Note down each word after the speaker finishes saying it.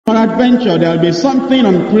peradventure there will be something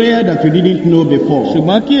on prayer that you didn't know before.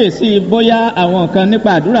 ṣùgbọ́n kíyèsí bóyá àwọn nǹkan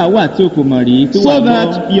nípa àdúrà wà tí o kò mọ̀ rí tí wà So gbọ́.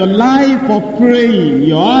 that your life of praying,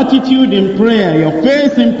 your attitude in prayer, your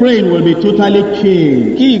faith in praying will be totally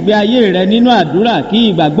changed. kí ìgbé ayé rẹ nínú àdúrà kí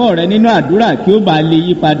ìgbàgbọ́ rẹ nínú àdúrà kí ó bá lè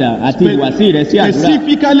yí padà àti ìhùwàsí rẹ sí àdúrà.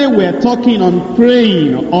 Specifically, we're talking on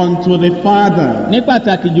praying unto the Father. ní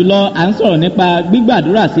pàtàkì jùlọ à ń sọ̀rọ̀ nípa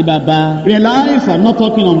gbígbàdúrà sí baba. Realize I'm not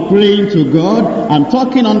talking on praying to God, I'm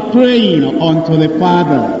talking on praying unto the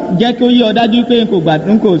Father. jẹ́ kí ó yé ọ dájú pé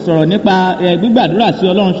n kò sọ̀rọ̀ nípa gbígbàdúrà sí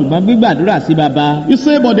ọlọ́run ṣùgbọ́n gbígbàdúrà sí baba. You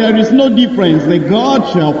say, but there is no difference. The God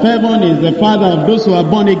of heaven is the Father of those who are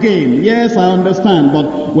born again. Yes, I understand,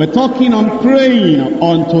 but we're talking on praying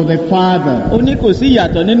unto the Father. ó ní kò sí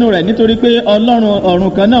ìyàtọ̀ nínú rẹ̀ nítorí pé ọlọ́run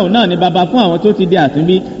ọ̀run kan náà ni baba fún àwọn tó ti di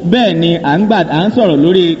àtúnbí bẹ́ẹ̀ ni à ń sọ̀rọ̀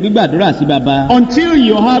lórí gbígbàdúrà sí baba. Until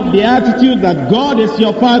you have the attitude that God is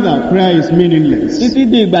your Father, prayer is meaningless. títí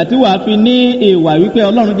di ìgbà tí wàá fi ní ìwà wípé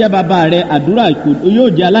ọlọ́run jẹ́ baba rẹ àdúrà yóò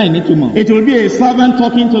jẹ́ aláìnítumọ̀. It will be a servant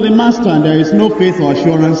talking to the master and there is no faith or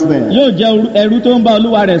assurance there. yóò jẹ́ ẹrú tó ń bá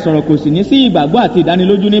olúwa rẹ̀ sọ̀rọ̀ kò sì ní sí ìgbàgbọ́ àti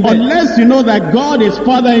ìdánilójú níbẹ̀. Unless you know that God is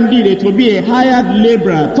Father indeed, it will be a hired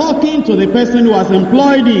laborer talking to the person who has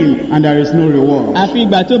employed him and there is no reward. àfi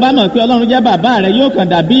ìgbà tí ó bá mọ̀ pé ọlọ́run jẹ́ bàbá rẹ̀ yóò kàn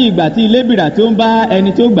dàbí ìgbà tí ilébìrà tó ń bá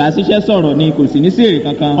ẹni tó gbà á síṣẹ́ sọ̀rọ̀ ni kò sì ní sí èrè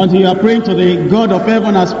kankan. Until you are praying to the God of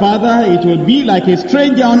heaven as Father, it will be like a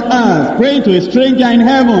stranger on earth praying to a stranger in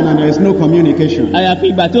heaven and there is no communication. àyàfi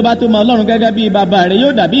ìgbà tí ó bá tó mọ ọlọ́run gẹ́gẹ́ bí bàbá rẹ̀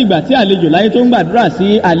yóò dàbí ìgbà tí àlejò láyé tó ń gbàdúrà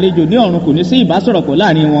sí àlejò ní ọ̀run kò ní sí ìbásọ̀rọ̀pọ̀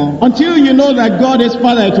láàrin wọn. Until you know that God is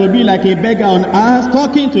Father, it will be like a beggar on earth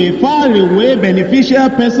talking to a faraway beneficial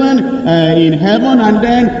person in heaven and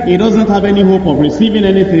then he doesn't have any hope of receiving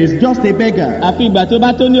anything. It's just a beggar. àfi ìgbà tó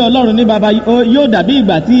bá tó ní ọlọ́run ní baba yóò dàbí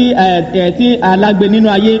ìgbà tí alágbe nínú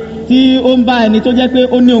ayé tí ó ń bá ẹni tó jẹ́ pé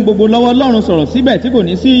ó ní ohun gbogbo lọ́wọ́ Ọlọ́run sọ̀rọ̀ síbẹ̀ tí kò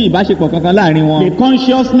ní sí ìbáṣepọ̀ kankan láàrin wọn. The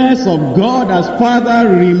consciousness of God as Father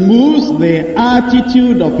removes the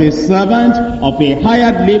attitude of a servant, of a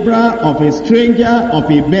hired laborer, of a stranger, of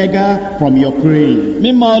a beggar from your praying.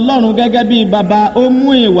 Mímọ̀ Ọlọ́run gẹ́gẹ́ bí baba ó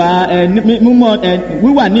mú ìwà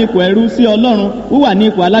wíwà ní ipò ẹrú sí Ọlọ́run, wíwà ní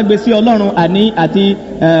ipò alágbe sí Ọlọ́run àti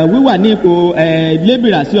wíwà ní ipò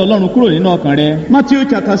lébìrà sí Ọlọ́run kúrò nínú ọkàn rẹ. Matthew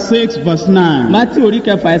chapter 6 verse 9. Matthew orí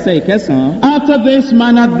kẹfà ẹsẹ̀ ìkẹsàn-án. After this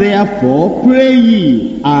manner therefore pray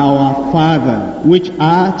ye, our Father which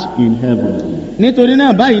art in heaven. Nítorí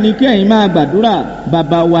náà báyìí ni kí ẹ̀yin máa gbàdúrà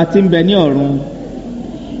bàbá wa tí ń bẹ ní ọ̀run.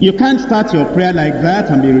 You can't start your prayer like that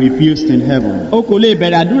and be refused in heaven. O kò lè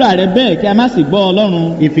bẹ̀rẹ̀ àdúrà rẹ bẹ́ẹ̀ kí a má sì gbọ́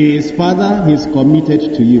Ọlọ́run. If he is Father, he is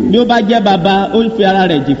committed to you. Bí ó bá jẹ́ baba, ó fi ara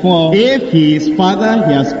rẹ̀ jì fún ọ. If he is Father,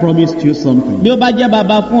 he has promised you something. Bí ó bá jẹ́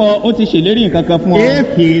baba fún ọ, ó ti ṣèlérí nǹkan kan fún ọ. If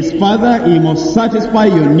he is Father, he must satisfy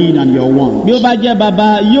your need and your want. Bí ó bá jẹ́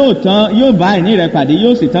baba, yóò bá àìní rẹ pàdé,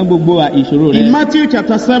 yóò sì tán gbogbo ìṣòro rẹ. In Matthew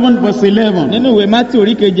chapter 7 verse 11. Nínú ìwé Matthew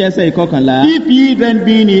orí keje ẹsẹ̀ ìkọkànlá. If ye then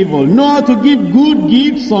being evil know how to give good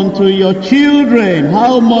gifts unto your children,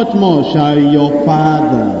 how much more shall your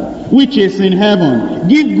Father, which is in heaven,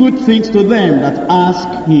 give good things to them that ask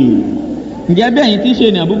him. Ǹjẹ́ bí ẹ̀yin tí ṣe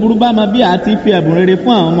ènìyàn búburú bá mọ bí a ti fi ẹ̀bùn rere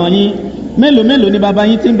fún àwọn ọmọ yín, mélòó ni baba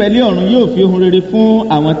yín tí ń bẹ lé ọ̀run yóò fi ohun rere fún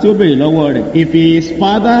àwọn tí ó béèrè lọ́wọ́ rẹ̀. If he is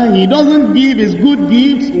Father, he doesn't give his good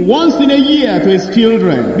gifts once in a year to his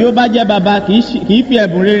children. Bí ó bá jẹ́ baba kì í fi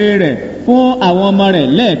ẹ̀bùn rere rẹ̀ fún àwọn ọmọ rẹ̀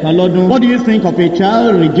lẹ́ẹ̀kan lọ́dún. What do you think of a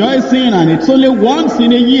child rejoicing and it's only once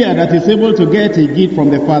in a year that he's able to get a gift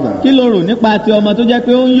from the father? Kí ló rò nípa ti ọmọ tó jẹ́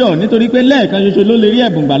pé ó ń yọ̀ nítorí pé lẹ́ẹ̀kan ṣoṣo ló lè rí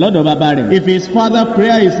ẹ̀bùn gbà lọ́dọ̀ bàbá rẹ̀? If his father,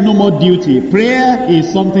 prayer is no more duty. Prayer is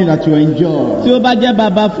something that you enjoy. Tí ó bá jẹ́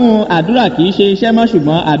baba fún àdúrà kì í ṣe iṣẹ́ mọ́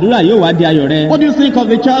ṣùgbọ́n àdúrà yóò wá di ayọ̀ rẹ̀. What do you think of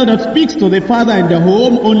the child that speaks to the father in the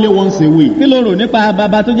home only once a week? Kí ló rò nípa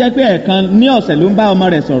baba tó jẹ́ pé ẹ̀ẹ̀kan ní ọ̀sẹ̀ ló ń bá ọmọ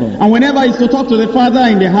rẹ̀ sọ̀rọ̀? And whenever he's to talk to the father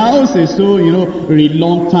in the house, he's so,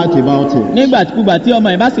 reluctant about it. Nígbàkúgbà tí ọmọ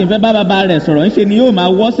ìbá sì ń fẹ́ bá bàbá rẹ̀ sọ̀rọ̀ ńṣe ni yóò máa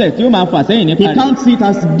wọ́sẹ̀ tí yóò máa fà sẹ́yìn nípa He rẹ̀. counts it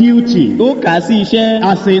as duty, Ó kà á sí iṣẹ́.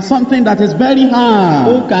 as something that is very Ó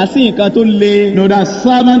hard. kà á sí nǹkan tó le. That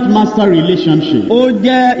servant-master relationship. Ó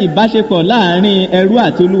jẹ́ ìbáṣepọ̀ láàárín ẹrú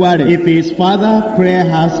àti olúwa rẹ̀. If he is father, prayer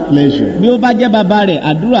has pleasure. Bí ó bá jẹ́ bàbá rẹ̀,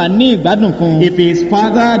 àdúrà ní ìgbádùn fún un. If he is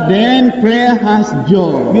father, then prayer has Bí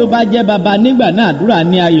joy. ó bá jẹ́ bàbá nígbà náà, àdúrà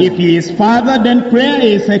ní ayọ̀. If he is father, then prayer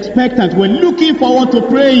is expectant expectant, we're looking forward to bí ó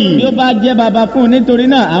praying. bá jẹ́ baba fún un nítorí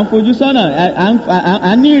náà à ń fojú sọ́nà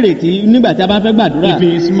à ń ní ìrètí nígbà tí a bá fẹ́ gbàdúrà. If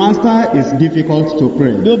his master, it's difficult to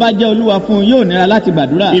pray. bí ó bá jẹ́ olúwa fún un yóò nira láti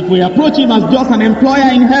gbàdúrà. If we approach him as just an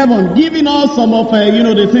employer in heaven, giving us some of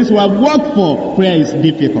the things we have worked for, prayer is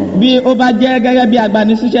difficult. bí ó bá jẹ́ gẹ́gẹ́ bí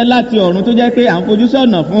agbanisíṣẹ́ láti ọ̀run tó jẹ́ pé à ń fojú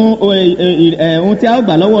sọ́nà fún ohun tí a ó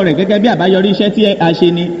gbà lọ́wọ́ rẹ̀ gẹ́gẹ́ bí àbáyọrí iṣẹ́ tí a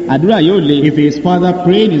ṣe ni àdúrà yóò le. If his father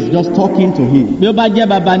praying is just talking to him, bí ó bá jẹ́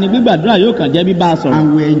baba ni gbígbàdúrà yóò kàn jẹ́ bíbá a sọ̀rọ̀.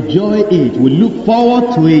 and we enjoy it, we look forward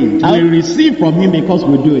to it, we receive from him because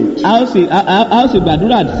we do it. a ó sì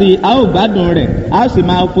gbàdúrà sí i a ó gbádùn rẹ̀ a ó sì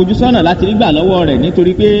máa fojú sọ́nà láti rí gbà lọ́wọ́ rẹ̀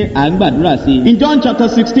nítorí pé à ń gbàdúrà sí i. In John chapter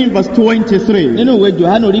 16 verse 23, nínú ìwé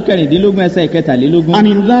Jòhánù orí kẹrìndínlógún ẹsẹ̀ ìkẹtàlélógún. and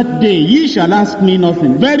in that day ye shall ask me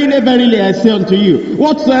nothing. Verily, verily, I say unto you,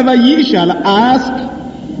 whatsoever ye shall ask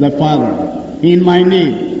the Father in my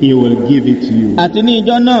name, he will give it to you. àti ní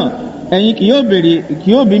ijọ́ náà ẹ̀yin kì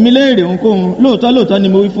yóò bi mí léèrè ohunkóhun lóòótọ́ ni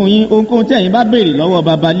mo wí fún yín ohunkóhun tí ẹ̀yin bá béèrè lọ́wọ́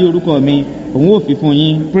baba ní orúkọ mi òun ò fi fún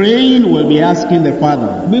yín. Praying will be asking the Father.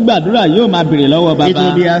 gbígbàdúrà yóò máa béèrè lọ́wọ́ It baba.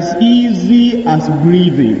 will be as easy as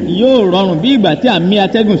breathing. yóò rọrùn bí ìgbà tí à ń mí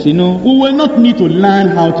atẹ́gùn sínú. We will not need to learn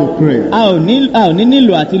how to pray. a ò ní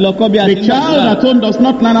nílò àti lọ kọ́ bí a ti The ń child gbàdúrà. at home does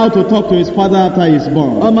not learn how to talk to his father after he is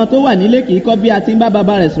born. ọmọ tó wà nílé kì í kọ́ bí a ti ń bá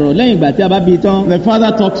baba rẹ̀ sọ̀rọ̀ lẹ́yìn ìgbà tí a bá bí i tán. The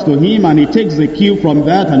father talks to him and he takes the cue from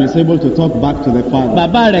that and is able to talk back to the father.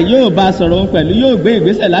 bàbá rẹ̀ yóò bá a sọ̀rọ̀ òun pẹ̀lú yóò gbé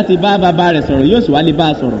ìgbésẹ̀ láti bá bàbá rẹ̀ sọ̀rọ̀ yóò sì wá lè bá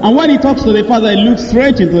a sọ̀rọ̀. And when he talks to the father, he looks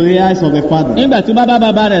straight into the eyes of the father. nígbà tí ó bá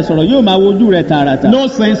bàbá rẹ̀ sọ̀rọ̀ yóò máa wojú rẹ̀ tààràtà. No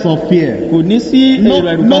sense of fear. kò ní sí èrò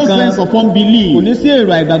ẹ̀rù No kankan. sense of kò unbelief. ní sí èrò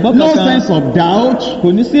àìgbàgbọ́ No kankan. sense of doubt.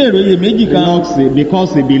 kò ní sí èrò iyèméjì kan.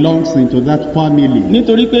 Because he belongs into that family.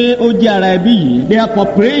 nítorí pé ó jẹ́ ara ẹbí yìí. Therefore,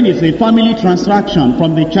 praying is a family transaction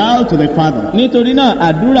from the child to the father. nítorí náà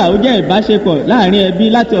àdúrà ó jẹ́ ìbáṣepọ̀ láàrin ẹbí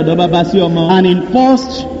láti ọ̀dọ̀ baba sí ọmọ. And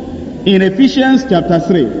in Ephesians chapter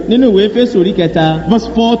 3, nínú ìwé Éfésù orí kẹta verse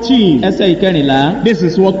 14, ẹsẹ̀ ìkẹrìnlá this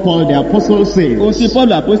is what Paul the apostle ohun tí says.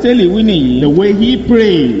 Pọ́ọ̀lù àpọ́sítélì wí nìyí. The way he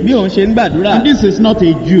prayed. bí òun ṣe ń gbàdúrà. And this is not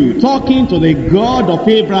a Jew talking to the God of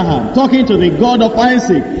Abraham, talking to the God of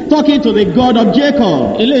Isaac, talking to the God of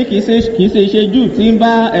Jacob. eléyìí kìí ṣe iṣẹ́ jù tí ń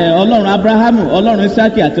bá ọlọ́run abrahamu ọlọ́run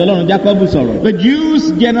isaki àti ọlọ́run jacobu sọ̀rọ̀. The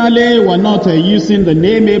Jews generally were not using the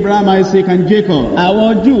name Abraham, Isaac, and Jacob.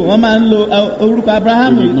 àwọn jù wọ́n máa ń lo orúkọ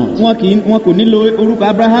abrahamu They did not. wọn kò ní lo orúkọ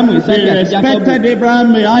abrahamu isaki They àti jacobu. respected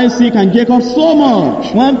Abraham, Isaac, and Jacob so much.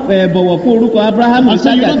 wọ́n bọ̀wọ̀ fún orúkọ abrahamu And so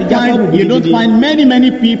isaki àti jacobu you don't find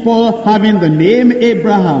many people having the name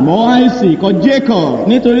Abraham or Isaac or Jacob.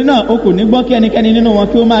 nítorí náà o kò ní gbọ́ kí ẹnikẹ́ni nínú wọn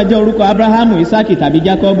kí ó máa jẹ́ orúkọ abrahamu isaki tàbí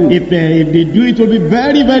jacobu. If they do, it will be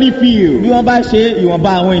very bí few. wọ́n bá ṣe ìwọ̀nba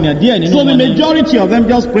àwọn èèyàn díẹ̀ nínú So the wọn ni. majority of them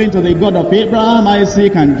just praying to the God of Abraham,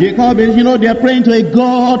 Isaac, and Jacob. They are praying to a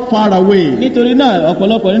God far away. nítorí náà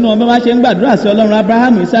ọ̀pọ̀lọpọ̀ nínú wọn bí wọ́n ṣe ń gbàdúrà sí ọlọ́run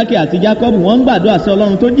abrahamu isaki àti jacob wọ́n ń gbàdúrà sí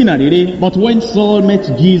ọlọ́run tó jìnnà rere. But when Saul met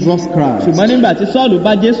Jesus Christ ṣùgbọ́n nígbà tí sọ́ọ̀lù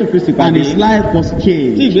bá jésù kristi and pàdé his life was tí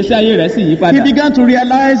changed, ìgbésí ayé rẹ̀ sì yí he padà began to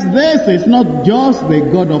realize this is not just the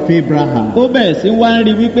God of Abraham, ó bẹ̀rẹ̀ sí wá ń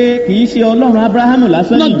rí wípé kì í ṣe ọlọ́run abrahamu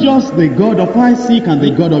lásán not yìí just the God of Isaac and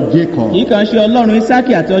the God of Jacob. kì í kàn ṣe ọlọ́run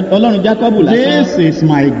isaki àti ọlọ́run jacob lásán. This is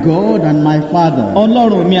my God and my Father.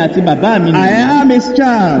 ọlọ́run mi àti bàbá mi I nìyí. am his mo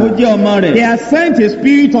child. jẹ́ ọmọ He rẹ̀. has sent his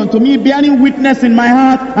spirit unto me, bearing witness in my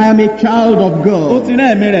heart. I am a child of ó God. ti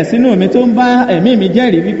rán ẹ̀mí rẹ̀ sínú mi tó ń bá ẹ̀mí mi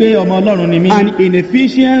jẹ́rìí wípé ọmọ ọlọ́run ni mí. And in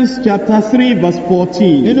Ephesians chapter 3 verse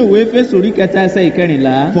 14, nínú ìwé Éfésù orí kẹta ẹsẹ̀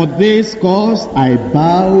ìkẹrìnlá. for this cause I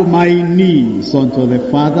bow my knees unto the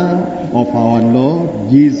Father of our Lord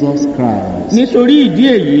Jesus Christ. nítorí ìdí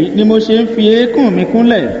èyí ni mo ṣe ń fi eékún mi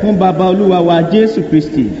kúnlẹ̀ fún baba olúwa wa jésù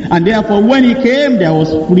kristi. And therefore when he came, there was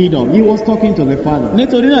freedom. He was talking to the Father.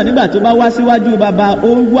 nítorí náà nígbà tó bá wá síwájú baba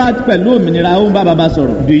ó wá pẹ̀lú òmìnira ó ń bá baba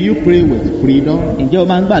sọ̀rọ̀. Do you pray with freedom? ǹjẹ́ o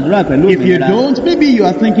máa ń gbàdúrà pẹ̀lú If you òmìnira? don't, maybe you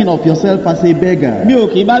are thinking of yourself as a beggar. bí o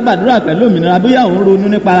kì í bá gbàdúrà pẹ̀lú òmìnira bóyá òun ronú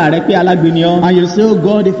nípa ara rẹ pé alágbe ni ọ́. And you say, oh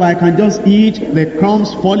God, if I can just eat the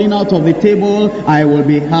crumbs falling out of the table, I will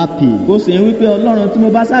be happy. kò sì ń wípé ọlọ́run tí mo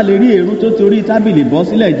bá sàlè rí èrú tó torí tábìlì bọ́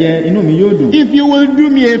sílẹ̀ jẹ inú mi yóò dùn. If you will do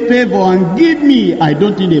me a favor and give me, I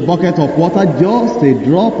don't need a bucket of water, just a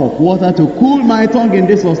drop of water to cool my tongue in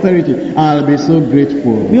this austerity, I'll be so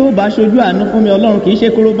grateful. bí ó bá ṣojú àánú fún mi ọlọ́run kì í ṣe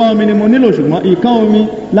kóróbá omi ni mo nílò ṣùgbọ́n ìkan omi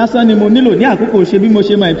lásán ni mo nílò ní àkókò ṣe bí mo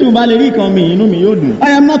ṣe mọ̀ tí mo bá lè rí ìkan omi inú mi yóò dùn.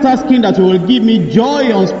 I am not asking that you will give me joy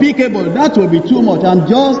unspeakable. That will be too much. I'm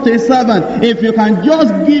just a servant. If you can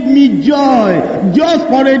just give me joy, just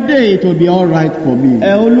for a day, it will be all right for me.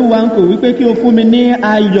 olúwa ń kò wípé kí o fún mi ní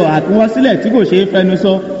ayọ̀ àtúnwọ́sílẹ̀ tí kò ṣeé fẹnu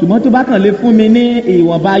sọ ṣùgbọ́n tó bá kàn lè fún mi ní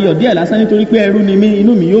ìwọ̀nba ayọ̀ díẹ̀ lásán nítorí pé ẹrú ni mí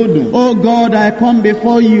inú mi yóò dùn. Oh God, I come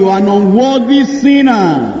before you, an unworthy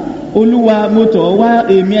sinner. olúwa mo tọ̀ ọ́ wá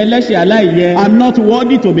èmi ẹlẹ́ṣẹ̀ aláìyẹ. I'm not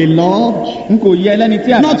worthy to be loved. N kò yẹ lẹ́ni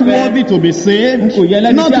tí a bá Not fẹ́. worthy to be saved. N kò yẹ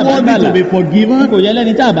lẹ́ni Not tí a bá worthy to gbàlà. be N forgiven. kò yẹ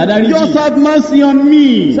lẹ́ni tí a bá dáríjì. Just have mercy on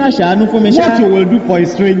me. Ṣàṣàánú fún mi ṣá. What you will do for a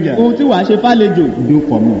stranger, Ohun tí wàá ṣe fálejò. do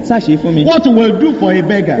for me. Ṣàṣe fún mi. What you will do for a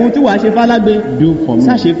beggar, Ohun tí wàá ṣe fálágbe. do for me.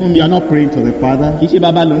 Ṣàṣe fún mi. You are not praying to the Father. Kì í ṣe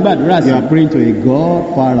bàbá ló ń gbàdúrà sí. You are praying to a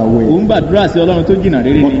God far away. Òun gbàdúrà sí Ọlọ́run tó jìnnà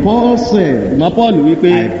rere ni. But Paul said, Ìmọ̀ Paul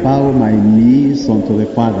wípé I bow my knees unto the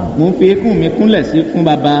Father. mo ń fi eékún mi kúnlẹ̀ sí fún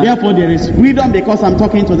bàbá. Therefore, there is freedom because I'm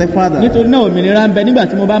talking to the Father. Nítorí náà òmìnira ń bẹ nígbà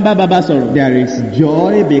tí mo bá ń bá bàbá sọ̀rọ̀. There is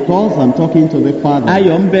joy because I'm talking to the Father.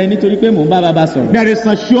 Ayọ̀ ń bẹ nítorí pé mò ń bá bàbá sọ̀rọ̀. There is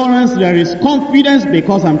assurance, there is confidence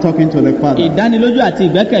because I'm talking to the Father. Ìdánilójú àti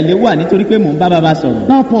ìgbẹ́kẹ̀lé wà nítorí pé mò ń bá bàbá sọ̀rọ̀.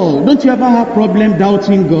 Now, Paul, don't you ever have problem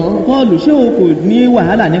doubting God? Paul ṣé o kò ní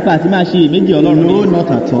wàhálà nípa àti máa ṣe iyèméjì Ọlọ́run No, ni?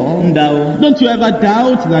 not at all. Ń da o. Don't you ever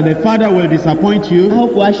doubt that the Father will disappoint A you? ó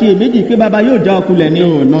kò wá ṣe iyèméjì pé bàbá yóò já ọkulẹ̀ ni.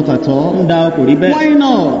 No, not at all. Ń da o kò rí bẹ́ẹ̀. Why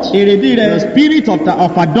not? Èrèdí rẹ̀. The spirit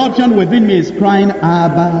of adoption within me is crying,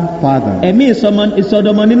 Abba, Father. Ẹ̀mí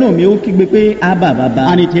ìsọdọmọ nínú mi ó kígbe pé ábà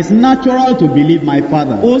bàbá. And it is natural to believe my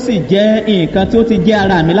Father. Ó sì jẹ́ nǹkan tí ó ti jẹ́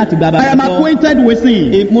ara mi láti gba I bàbá am gbọ́. acquainted with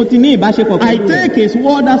him. Mo ti ní ìbáṣepọ̀ I pẹ̀lú rẹ̀. take his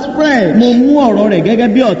word as fresh. Mo mú ọ̀rọ̀ rẹ̀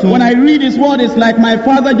gẹ́gẹ́ bí ọ̀tun. When I read his word, it's like my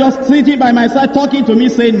father just sitting by my side talking to me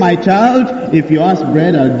saying, my child, if you ask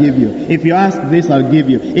bread, I'll give you. If you ask this, I'll give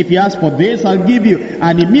you. If you ask for this, I'll give you.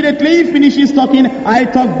 And immediately he finishes talking, I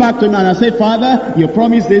talk back to him and I say, Father, you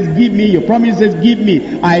promised this, give me. You promised this, give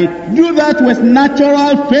me. I do that with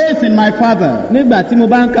natural faith in my father. Nígbà tí mo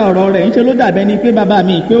bá ń ka ọ̀rọ̀ rẹ̀ ńṣe ló dàbẹ́ ni pé bàbá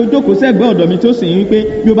mi pé ó jókòó sẹ́gbẹ́ ọ̀dọ̀ mi tó sì ń wí pé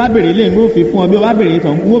bí o bá béèrè eléyìí mo fi fún ọ bí o bá béèrè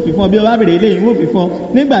ìtàn mo fi fún ọ bí o bá béèrè eléyìí mo fi fún ọ.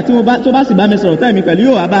 Nígbà tí tó bá sì bá mi sọ̀rọ̀ tẹ́ mi pẹ̀lú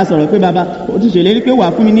yóò wá bá a sọ̀rọ̀ pé bàbá o ti ṣèlérí pé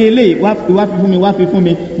wà fún mi ní eléyìí wá fi fún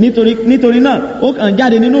mi nítorí náà ó kàn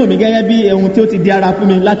jáde nínú mi gẹ́gẹ́ bí ohun tí ó ti di ara fún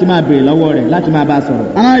mi láti máa béèrè lọ́wọ́ rẹ̀ láti máa bá a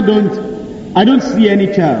sọ̀rọ̀. And I don't see any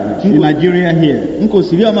child in Nigeria here. N kò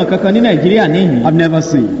sì rí ọmọ kankan ní Nàìjíríà níhìn. I've never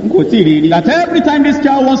seen. N kò tí ì rí rí. That every time this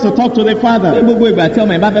child wants to talk to the Pé father, gbogbo ìgbà tí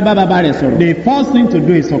ọmọ yẹn bá fẹ́ bá bàbá rẹ̀ sọ̀rọ̀. the first thing to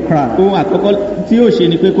do is to cry. Ohun àkọ́kọ́ tí yóò ṣe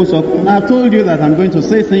ni pé kó sọkún. I've told you that I'm going to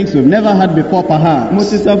say things you've never heard before, perhaps. Mo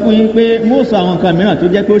ti sọ fún yín pé mo sọ àwọn nǹkan mìíràn tó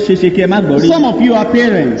jẹ́ pé ó ṣeé ṣe kí ẹ má gbọ́ rí. Some of you are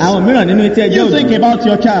parents. Àwọn mìíràn nínú etí ẹjọ́ You òbí. think about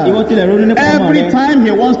your Ìwọ child. tilẹ̀ ronú nípa ọmọ Every rẹ. time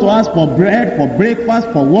he wants to ask for bread, for breakfast,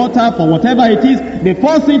 for water, for whatever it is, the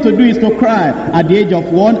first thing to do is to cry. At the age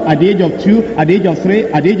of 1, at the age of 2, at the age of 3,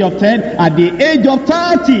 at the age of 10, at the age of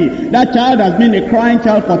 30. That child has been a crying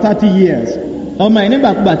child for 30 years. Ọmọ yìí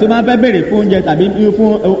nígbàkúgbà tó máa fẹ́ béèrè fún oúnjẹ tàbí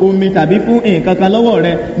fún omi tàbí fún nǹkan kan lọ́wọ́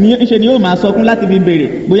rẹ ńṣe ni yóò máa sọkún láti fi béèrè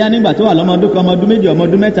bóyá nígbà tó wà lọ́mọ ọdún kan ọmọ ọdún méjì ọmọ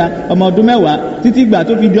ọdún mẹ́ta ọmọ ọdún mẹ́wàá títí ìgbà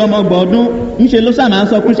tó fi di ọmọ ọgbọ̀n ọdún ńṣe ló sàmà ń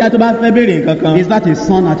sọkún ṣá tó bá fẹ́ béèrè nǹkan kan. Is that a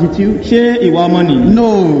son attitude? Ṣé ìwà ọmọ nìyí? No.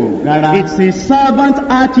 Rárá. It's a servant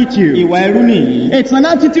attitude. Ìwà ẹrú nìyí. It's an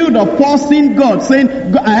attitude of forcing God, saying,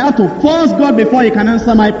 I have to force God before he can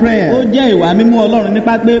answer my Ó prayer. jẹ́ ìwà mímú Ọlọ́run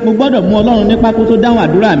nípa pé mo gbọ́dọ̀ mú Ọlọ́run nípa kó tó dáhùn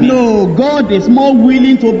àdúrà mi. No, God is more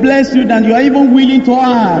willing to bless you than you are even willing to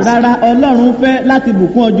ask. Rárá, Ọlọ́run fẹ́ láti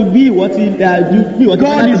bùkún ọ ju bí ìwọ ti fẹ́ God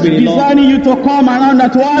láti is béèrè lọ. desiring you to come around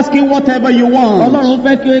and to ask him whatever you want. Ọlọ́run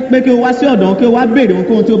fẹ́ pé kí o wá sí ọ̀dọ̀ òun kí o wá béèrè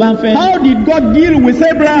ohunkóhun tí o bá ń fẹ́. How did God deal with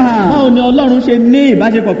Abraham? Báwo ni Ọlọ́run ṣe ní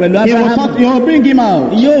ìbáṣepọ̀ pẹ̀lú He Abrahamu? will bring him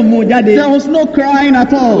out. Yóò mú un jáde. There was no crying at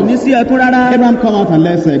Kò all. ní sí ẹkún rárá. Abraham, come out and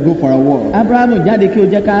let's go for a walk. Abrahamu jáde kí o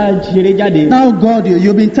jẹ́ ká ṣeré jáde. Now God,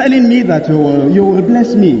 you've been telling me that you will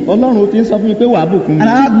bless me. Ọlọ́run ti ń sọ fún mi pé wàá bùkún mi. And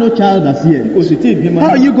I have no child as yet. Kò sì tí ì bímọ. How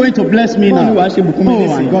are you going to bless me Báwo ni now? wàá ṣe bùkún mi Oh,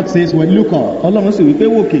 nísìnyí? and God says, well, look up. Ọlọ́run sì wí pé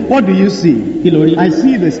wòkè. What do you see? Kí ló rí? I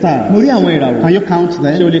see the stars. Mo rí àwọn ìràwọ̀. Can you count Ṣé o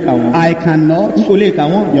them? lè kà wọ́n? I cannot. N kò lè kà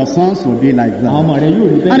wọ́n. Your sons will be like Àwọn ọmọ that. rẹ yóò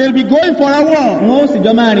rí And bẹ́ẹ̀. they'll be going for a walk. Wọ́n ó sì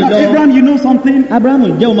jọ máa rìn Now, lọ. Abraham, you know something? Abrahamu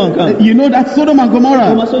jẹ́ ọmọ nǹkan. You know that Sodom and Ọmọ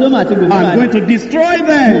Gomorrah, Sódómù àti Gòmórà I'm going to destroy mo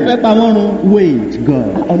them. fẹ́ pa wọ́n run. Wait,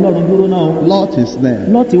 God. Ọlọ́run dúró náà o. Lot is there.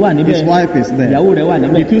 Lọ́ọ̀tì wà níbẹ̀. His wife is there. Ìyàwó rẹ̀ wà The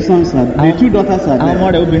níbẹ̀. 2 sons are the 2 daughters are Àwọn ọmọ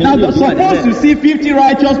rẹ̀ there. obìnrin Now, yóò wà suppose níbẹ̀. you see 50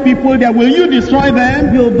 righteous people there, will you destroy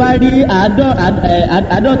them? Bí o bá rí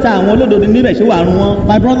àádọ́ta àwọn olódodo níbẹ̀ ṣé wàá run wọ́n.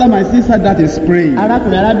 My brother, my sister, that is praying.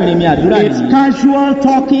 Arákùnrin arábìnrin mi àdúrà It's nìyí. casual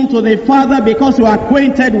talking to the Father because you are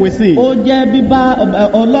acquainted with him. Ó jẹ́ bíbá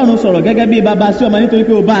Ọlọ́run sọ̀rọ̀ gẹ́gẹ́ bí bàbá sí ọmọ nítorí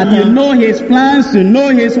pé o bá a You tán. know his plans, you know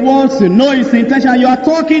his words, you know his intention. You are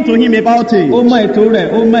talking to him about it. Ó mọ ètò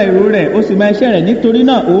rẹ̀, ó mọ èrò rẹ̀, ó sì mọ iṣẹ́ rẹ̀ nítorí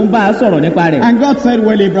náà òun bá a sọ̀rọ̀ nípa rẹ̀. And God said,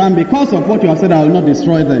 well, Abraham, because of what you have said, I will not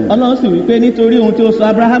destroy them. ọlọ́run sì wí pé nítorí ohun tí ó sọ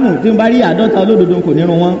abrahamu tí ń bá rí 50 olódodo kò ní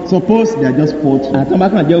run wọn. Suppose they are just 40.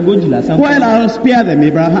 àtọ́bákan jẹ́ 40 lásán. Well, I will spare them,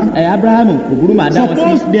 Abraham. abrahamu kò burú máa dá wọn sí.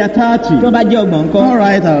 Suppose they are 30. tí wọ́n bá jẹ́ 30 ńkọ́. All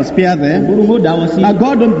right, I will spare kò them. burú mo dá wọn sí. Now,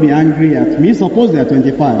 God don't be angry at me. Suppose they are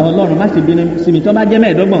 25. ọlọ́run má ṣe bínú sí mi tí wọ́n bá jẹ́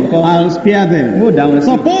 25 ńkọ́. I will spare them. mo dá wọn sí.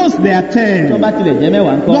 Suppose they are tí wọ́n 10. bá tilẹ̀ jẹ́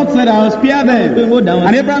 10 ńkọ́. God said, I will spare them. mo dá wọn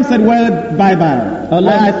And sí. Abraham said, well, bye-bye.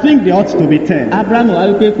 I think they ought to be 10. abrahamu wá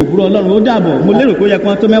wípé kò burú ọlọ́run ó dàbọ̀ mo lérò pé ó yẹ kí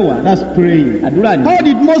wọ́n tó 10. That's praying. àdúrà ni. How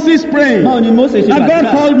did Moses pray? báwo ni Mósè ṣe And God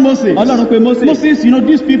gbàdúrà? called Moses. ọlọ́run pé Mósè. Moses, you know,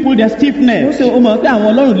 these people, they're stiff-necked. Mósè ó mọ̀ pé àwọn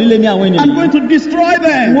ọlọ́run líle ní àwọn ènìyàn. I'm going to destroy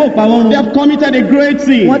them. wọ́n ò pa wọ́n They run. have committed a great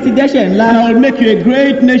sin. wọ́n ti dẹ́ṣẹ̀ ńlá. And I will make you a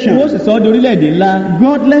great nation. wọ́n sì sọ ọ́ di orílẹ̀-èdè ńlá.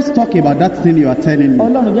 God, let's talk about that thing you are telling me.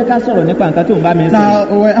 ọlọ́run jẹ́ ká sọ̀rọ̀ nípa nǹkan tó ń bá mi sọ.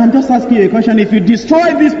 Now, well, I'm just asking you a question. If you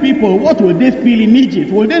destroy these people, what will they feel in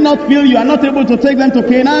Egypt? Will they not feel you are not able to take them to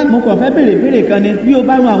Canaan? mo kàn fẹ́ béèrè kan ni bí o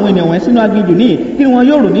bá rún àwọn ènìyàn wọn sínú aginjù ní kí wọn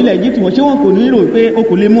yóò rò nílẹ̀ Egypt wọn ṣé wọn kò ní rò pé o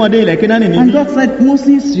kò lè mú ọdẹ ilẹ̀ Kénáánì And níbí. God said,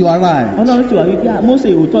 Moses, you are right. ọlọ́run sì wà wípé Mósè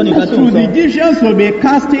òótọ́ ni nǹkan That's tó true. ń The sọ. Egyptians will be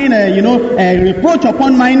casting, a reproach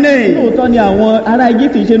upon my name. lóòótọ́ ni àwọn ará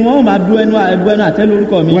Egypt ṣe ni wọ́n máa bu ẹnu àtẹ́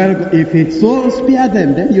lórúkọ mi. Well, if it's so, spare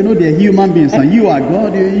them. Then you know they're human beings and you are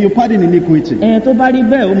God. You pardon iniquity. tó bá rí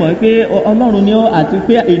bẹ́ẹ̀ o mọ̀ pé ọlọ́run ni ó àti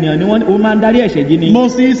pé ènìyàn ni ó máa ń darí ẹ̀ṣẹ̀ jí ni.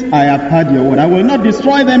 Moses, I have heard your word. I will not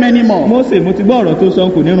destroy them anymore. Mósè mo ti gbọ́ ọ̀rọ̀ tó sọ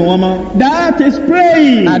kò ní run wọn mọ́. That is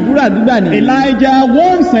praying. àdúrà gbígbà ni. Elijah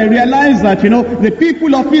once realized that, the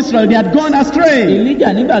people of Israel, they had gone astray.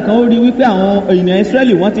 Èlíjà nígbà kan ó rí wípé àwọn ènìyàn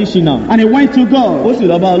Ísírẹ́lì wọ́n ti ṣìnà. And he went to ó God. sì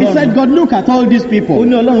lọ bá He said, ọlọ́run. God, look at all these ó people.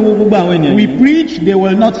 ní ọlọ́run wo gbogbo àwọn ènìyàn We yìí. preach, they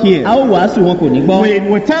will not hear. a ó wàásù wọn kò ní gbọ́.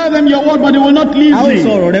 We tell them your word, but they will not a ó sọ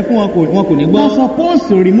listen. ọ̀rọ̀ rẹ fún wọn kò ní We are gbọ́. supposed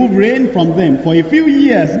to remove rain from them for a few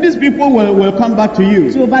years. These people will come back to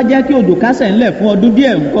you. tí o bá jẹ́ kí odò kásẹ̀ ńlẹ̀ fún ọdún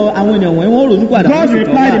díẹ̀ nǹkan àwọn ènìyàn wọ̀nyí wọ́n ronú padà. God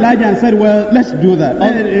replied Elijah and said, well, let's do that.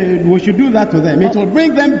 We should do that to them. It will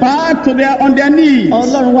bring them back to on their knees.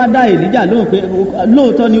 ọlọ́run wá dá Èlíjà lóhùn pé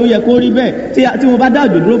lóòótọ́ ni ó yẹ kó rí bẹ́ẹ̀ tí mo bá dá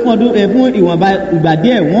òjò dúró fún ìwọ̀nba ìgbà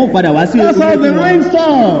díẹ̀ wọ́n ó padà wá sí That's how the rain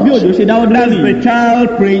stops. bí òjò ṣe dáwọ́ dúró That's nìyí. the child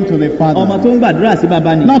praying to the ọmọ father. tó ń gbàdúrà sí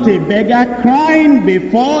bàbá nìyí. Not a beggar crying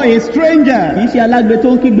before a kì stranger. í ṣe alágbe tó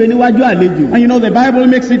ń kígbe níwájú àlejò. And the Bible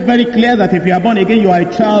makes it very clear that if you are born again, you are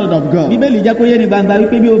a child of God. bíbélì jẹ́ kó yé ní gbangba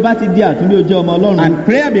wípé bí o bá ti di àtúndí o jẹ́ ọmọ ọlọ́run. And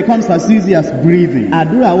prayer becomes as easy as breathing.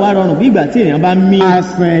 àdúrà wa rọrùn bí ìgbà tí èèyàn bá ń mí. As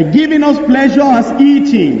giving us pleasure as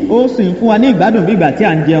eating. ó sì ń fún wa ní ìgbádùn bí ìgbà tí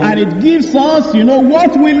à ń jẹun. And it gives us,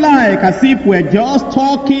 what we like, as if we're just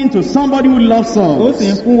talking to somebody who loves ó sì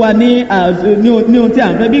ń us. fún wa ní ohun tí à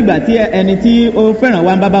ń fẹ́ bí ìgbà tí ẹni tí ó fẹ́ràn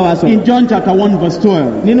wa ń bá wa sọ̀rọ̀. In John chapter 1 verse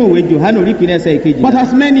 12. nínú ìwé Jòhánù orí kìíní ẹsẹ̀ ìkejì. But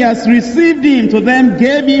as many as received him, to them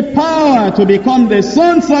gave he power to become the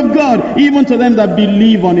sons of God, even to them that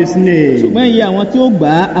believe on his name. ṣùgbọ́n iye àwọn tí ó gbà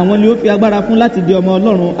á àwọn ni ó fi agbára fún láti di ọmọ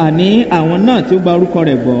ọlọ́run àní àwọn náà tí ó gba orúkọ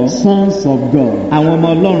rẹ̀ gbọ́. Sons of God. àwọn ọmọ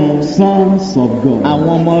ọlọ́run. Sons of God. àwọn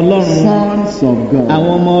ọmọ ọlọ́run. Sons of God.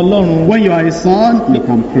 àwọn ọmọ ọlọ́run. When you are a son, you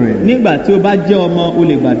can pray. nígbà tí o bá jẹ́ ọmọ o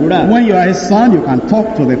lè gbàdúrà. When you are a son, you can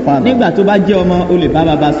talk to the Father. nígbà tó bá jẹ́ ọmọ o lè bá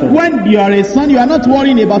bàbá sọ̀rọ̀. When you are a son, you are not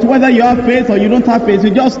worrying about whether you have faith or you don't have faith. You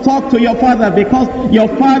just talk to your father because your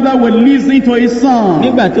father will listen to his son.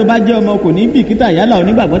 nígbà tó bá jẹ́ ọmọ kò ní bìkítà yálà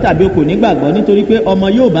onígbàgbọ́ tàbí o kò ní gbàgbọ́ nítorí pé ọmọ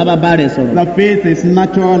yóò bá bàbá rẹ̀ sọ̀rọ̀. The faith is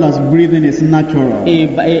natural as breathing is natural.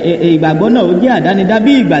 ìgbàgbọ́ náà ó jẹ́ àdánidá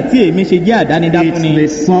bí ìgbà tí èmi ṣe jẹ́ àdánidá fún It's ni. the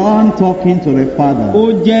son talking to the father. ó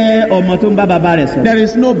jẹ́ ọmọ tó ń bá bàbá rẹ̀ sọ̀rọ̀. There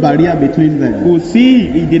is no barrier between them. kò sí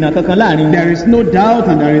ìdènà kankan láàrin wọn. There is no doubt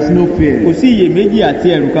and there is no kò fear. sí iyèméjì àti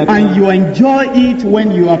ẹ̀rù kankan. And you enjoy it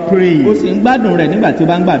when you are ó praying. sì ń gbádùn rẹ̀ nígbà tí ó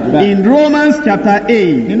bá ń gbàdúrà. In Romans chapter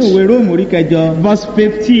 8, nínú ìwé Róòmù orí kẹjọ verse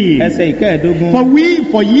 15. ẹsẹ̀ ìkẹẹ̀dógún.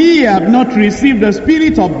 For ye have not received the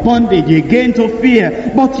spirit of bondage again to fear,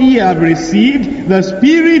 but ye have received the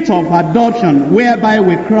spirit of adoption, whereby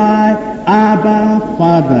we cry, Abba,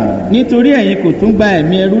 Father. nítorí ẹ̀yin kò tún gba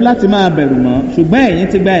ẹ̀mí ẹrú láti máa bẹ̀rù mọ́ ṣùgbọ́n ẹ̀yin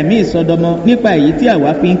ti gba ẹ̀mí ìsọdọmọ nípa èyí tí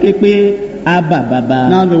àwa fi ń ké pé Abba Baba.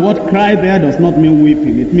 Now the word cry there does not mean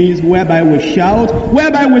weeping. It means whereby we shout,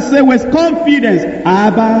 whereby we say with confidence,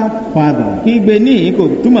 Abba, Father. kígbe ní kò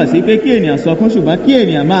túmọ̀ sí pé kí ènìyàn sọkún ṣùgbọ́n kí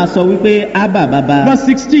ènìyàn máa sọ wípé Abba Baba. Verse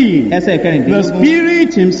 16. ẹsẹ̀ The kẹrìndínlógún.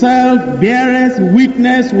 Spirit himself beareth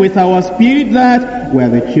witness with our spirit that we are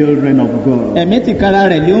the children of God. ẹ̀mí tìkára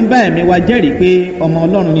rẹ̀ ló ń bá ẹ̀mí wa jẹ́rìí pé ọmọ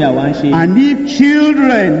Ọlọ́run ni àwa ń ṣe. And if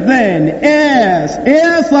children, then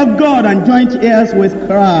heirs of God and joint heirs with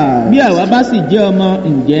Christ. bí àwa bá sì jẹ́ ọmọ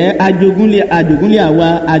ǹjẹ́ àjogúnlé àwa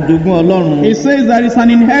àjogún Ọlọ́run. It says there is an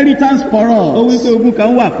inheritance for Ó wí us. pé ogún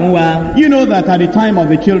kan wà fún wa. You know that at the time of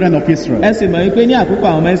the children of Israel, Ẹ sì mọ̀ wípé ní àkókò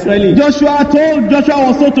àwọn ọmọ Ísírẹ́lì. Joshua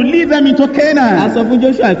was told to lead them into A Canaan. sọ fún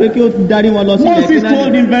Joshua pé kí ó darí wọn lọ sí ilẹ̀ Moses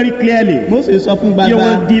told Kénáánì. him very clearly, Mósè sọ fún you bàbá.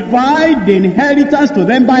 will divide the inheritance to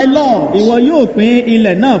them by law. Ìwọ yóò pín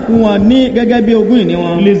ilẹ̀ náà fún wọn ní gẹ́gẹ́ bí ogún ìní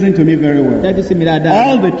wọn. Listen to me very well. Tẹ́tí sí mi dáadáa.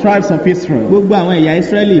 All the tribes of Israel, Gbogbo àwọn ẹ̀yà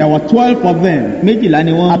Ísírẹ́lì there were 12 of them, 12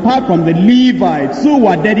 ni wọ́n. apart from the Levites who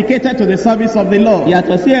were dedicated to the service of the Lord.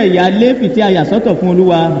 Yàtọ̀ sí ẹ̀yà Léfì tí a yà sọ́tọ̀ fún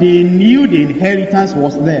Olúwa. They knew the inheritance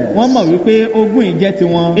was there. Wọ́n mọ̀ wípé ogún yìí jẹ́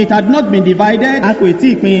tiwọn. It had not been divided, A kò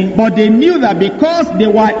tí ì pín. but they knew that because they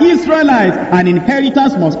were Israelites, an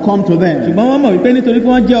inheritance must come to them. Ṣùgbọ́n wọ́n mọ̀ wípé nítorí pé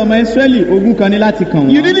wọ́n jẹ́ ọmọ Ísírẹ́lì ogún kan ní láti kàn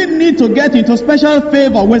You wọ́n. didn't need to get into special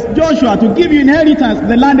favor with Joshua to give you inheritance.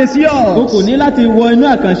 The land is O yours. kò ní láti wọ inú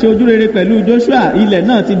àkànṣe ojúrere pẹ̀lú Joshua, ilẹ̀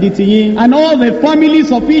náà ti di tiyín. And all the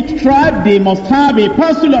families of each tribe, they must have a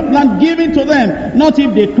parcel of land given to them. Not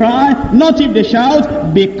if they cry, not if they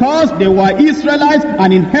shout, because they were Israelites,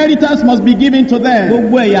 an inheritance must be given to them.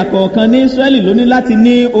 Gbogbo ẹ̀yà kọ̀ọ̀kan ní Ísírẹ́lì ló ní láti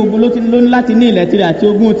ní ogún ló ní láti ní ilẹ̀ tirẹ̀ àti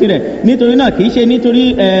ogún tirẹ̀. Nítorí náà kì í ṣe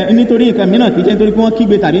nítorí nǹkan mìíràn, kì í ṣe nítorí pé wọ́n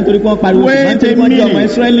kígbe tàbí nítorí pé wọ́n pariwo, ṣùgbọ́n Wait nítorí a pé wọ́n jẹ́ ọmọ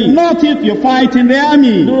Ísírẹ́lì. minute. Not if you fight in the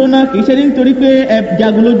army. Dúró náà kì í ṣe nítorí pé ẹ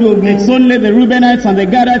jagun lójú ogun. It's only the Reubenites and the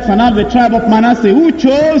Gadites and half the tribe of Manasseh who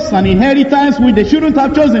chose an inheritance which they shouldn't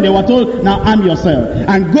have chosen. They were told, now arm yourself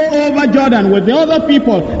and go over Jordan with the other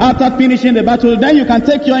people. After finishing the battle, then you can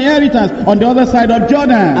take your inheritance on the other side of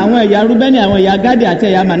Jordan. Àwọn ẹ̀yà Rúbẹ́nì, àwọn ẹ̀yà Gádì àti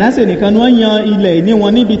ẹ̀yà Mànásè nìkan ni wọ́n yan ilẹ̀ ìní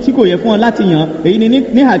wọn níbi tí kò yẹ fún wọn láti yan. Èyí ni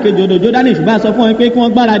ní àkejì odò Jọ́dánì, ṣùgbọ́n a sọ fún wọn pé kí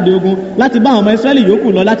wọ́n gbáradì ogun láti bá àwọn ọmọ Ísírẹ́lì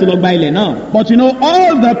yòókù lọ láti lọ gba ilẹ̀ náà. But you know,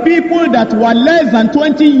 all the people that were less than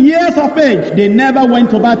 20 years of age, they never went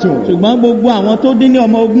to battle. Ṣùgbọ́n gbogbo àwọn tó dín ní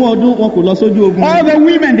ọmọ ogún ọdún wọn kò lọ sójú ogun. All the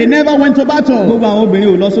women, they never went to battle. Gbogbo àwọn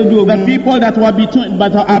obìnrin ò lọ sójú The ogun. people that were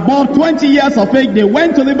but above 20 years of age, they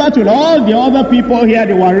went to the battle. All the other people here,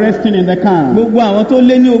 they were resting in the camp. Gbogbo àwọn tó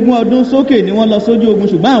lé ní ogún ọdún sókè ni wọ́n lọ sójú ogun,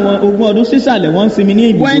 ṣùgbọ́n àwọn ogún ọdún sísàlẹ̀ wọ́n ń sinmi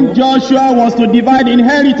ní When ibùdó. Joshua was to divide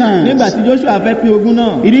inheritance, Nígbà tí Joshua fẹ́ pín ogún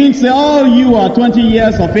náà, he didn't say, oh, you are 20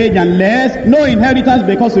 years of age and less, no inheritance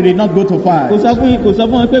because you did not go to fight. kò sọ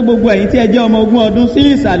fún wọn pé gbogbo ẹ̀yin tí ẹ jẹ́ ọmọ ogún ọdún sí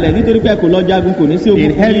ìsàlẹ̀ nítorí pé kò lọ jagun kò ní sí The ogún fún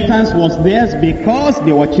yín. inheritance was theirs because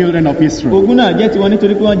they were children of Israel. Ogún náà jẹ́ tiwọn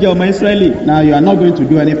nítorí pé wọ́n jẹ́ ọmọ Ísírẹ́lì. Now you are not going to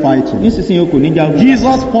do any fighting. Nísinsìnyí o kò ní jagun.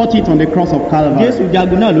 Jesus fought it on the cross of Calvary. Jésù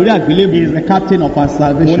jagun náà lórí He àgbélébùú. is the captain of our Òun ni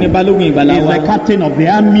salvation. balógun He ìgbàlà is wa. the captain of the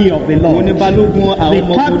army of the Òun ni Lord. balógun àwọn The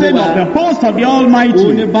ọmọ captain of the Olúwa. host of the Òun ni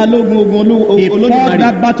Almighty. balógun ogun He fought Olódùmarè.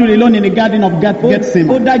 that battle alone in the garden of Ó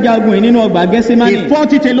Gethsemane. dájà ogun yìí nínú ọgbà Gẹ́símánì. He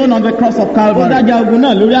fought it alone on the cross of Ó Calvary. dájà ogun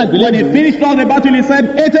náà lórí When he àgbélébùú. finished all the battle, he said,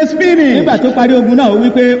 it is finished. Nígbà tó parí ogun náà ó wí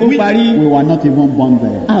pé ó parí. We were not even born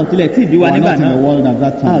there. A ò tilẹ̀ tí ì bí We wa were nígbà not in the náà. world at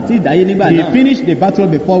that A ò time. tí ì dáyé nígbà He náà. finished the battle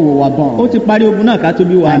before we were Ó born. ti parí ogun náà ká tó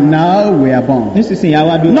bí wa. And now we are born. Nísinsìnyí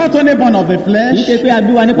àwa bí wa. Not only born of the Kì í flesh, ṣe pé a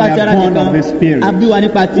bí wa nípa we ti ara are born nìkan. of the Spirit. A bí wa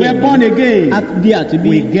nípa ti We are born again. A bí àtúbí.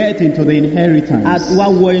 We get into the A inheritance. wá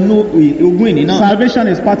wọ inú ogún ìní náà. Salvation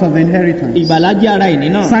is part of the inheritance. Ìgbàlà jẹ́ ara ìní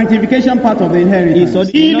náà. Sanctification part of the inheritance.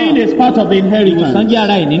 Ìsọdí Healing náà. is part of the Ìwòsàn inheritance. jẹ́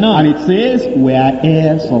ara ìní náà. And it says we are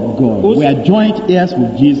heirs of God. We are joint heirs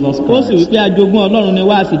with Jesus Ó sì Christ. wípé ajogún Ọlọ́run ni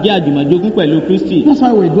wá a sì jẹ́ àjùmọ̀jogún pẹ̀lú Kristi. That's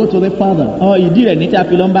why we go to the Father. Ìdí rẹ̀ ní tí a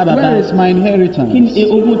fi lọ ń bá bàbá. Where is my inheritance? Kí ni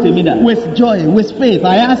ogún tèmi dà? With joy, with faith,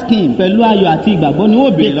 I ask him. Pẹ̀lú ayọ̀ àti ìgbàgbọ́ ni ó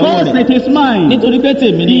béèrè lọ́wọ́ Because rẹ̀. it is mine. Nítorí pé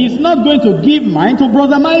tèmi ni. He is not going to give mine to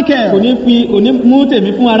Brother Kò Michael. ní mú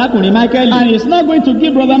tèmi fún arákùnrin Michael. And he's not going to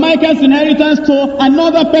give Brother Michael's inheritance to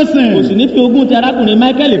another Kò sì person. ní fi ogún ti arákùnrin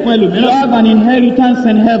Michael fún You ẹlòmíràn. have an inheritance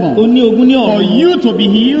in Ó heaven. ní ogún ní For ọ̀run. you to be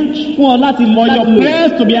healed, Fún ọ láti for láti your lò.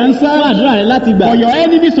 prayers to be Fún answered, àdúrà rẹ láti gbà. for your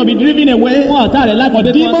enemies to be driven away, Fún ọ̀tá rẹ láti for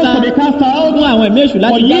gbé demons kọ́ńtà. to be cast out, Fún àwọn ẹ̀mí èṣù for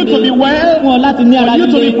láti you jáde. to be well, Fún ọ láti ní ara for you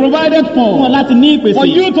to be líle. provided Fún ọ for, láti ní ìpèsè. for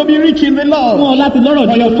you to be rich in the Fún ọ Lord, láti lọ́rọ̀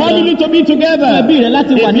for ní your Olúwa. family to be together, Fún ẹbí rẹ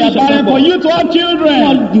láti wà if ní you are barren, ìṣọ̀kan for pọ̀. you to have Fún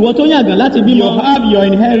children. ìwọ tó yàgàn láti You bímọ. have your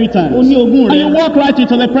inheritance. Ó ní ogún And rẹ. you walk right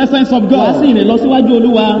into the presence of Wàá sì God rìn lọ síwájú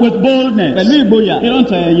Olúwa. with boldness. Pẹ̀lú ìgboyà.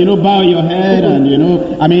 You don't, bow your head and,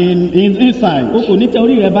 inside. O kò ní tẹ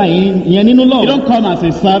orí rẹ báyìí ìyẹn nínú You lọ. don't come as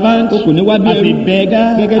a servant, O kò ní wá bí as a ẹrú.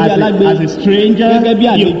 beggar, Gẹ́gẹ́ bí alágbe. as a stranger. Gẹ́gẹ́ bí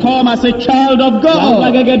àlejò. You come as a child of Wàá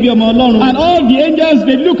wá God. gẹ́gẹ́ bí ọmọ Ọlọ́run. And all the angels,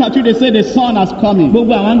 they look at you, they say the son has coming.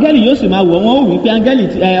 Gbogbo àwọn áńgẹ́lì yóò sì máa wọ̀ wọ́n ó wí pé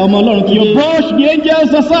ọmọ Ọlọ́run ti You dé. brush the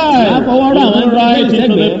angels aside. Wàá fọwọ́ rọ àwọn You go right áńgẹ́lì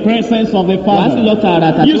into the sẹ́gbẹ̀ẹ́. presence of the Wàá sì lọ Father.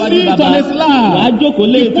 tààràtà You síwájú sit bàbá. on his lap. Wàá jókòó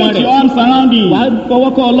lé You ìtàn put rẹ̀. your arms around him. Wàá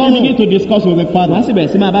fọwọ́ kọ́ You Ọlọ́run. begin to discuss with the Wàá Father. sì bẹ̀rẹ̀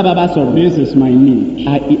sí máa bá bàbá sọ̀rọ̀. This is my need.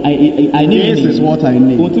 Àìní This is what I Ohun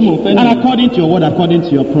need. tí mò ń fẹ́ And nìyí. according to your word, according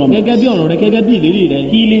to your promise. Gẹ́gẹ́ bí ọ̀rọ̀ rẹ, gẹ́gẹ́ bí ìlérí rẹ. yẹn.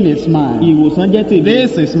 Healing is mine. Ìwòsàn jẹ́ tèmi.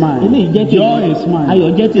 This is mine. Eléyìí jẹ́ tèmi. Joy is mine. Ayọ̀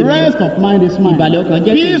jẹ́ tèmi. Rest of mind is mine. Ìbàlẹ̀ ọkàn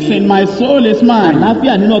jẹ́ tèmi. Peace in my soul is mine.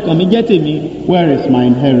 Àlàáfíà nínú ọkàn mi jẹ́ tèmi. Where is my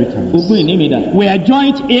inheritance? Ogún ìní mi dà. We are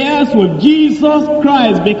joint heirs with Jesus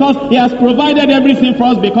Christ because he has provided everything for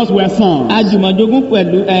us because we are sons. Àjùmọ̀jogún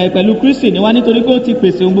pẹ̀lú Kristi ni wá nítorí pé ó ti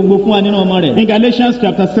pèsè ohun gbogbo fún wa nínú ọmọ rẹ̀. In Galatians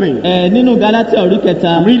chapter 3. Nínú Gálátíà orí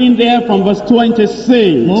kẹta. I'm reading there from verse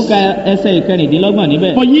 26. Mo ń ka ẹsẹ̀ ìkẹrìndínlọ́gbọ̀n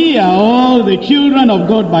níbẹ̀. For ye are all the children of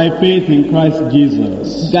God by faith in Christ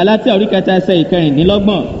Jesus. Gálátíà orí kẹta ẹsẹ̀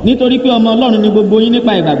ìkẹrìndínlọ́gbọ̀n. Nítorí pé ọmọ Ọlọ́run ni gbogbo yín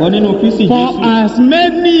nípa ìgbàgbọ́ nínú Kristi For Jésù. as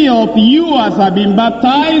many of you as have been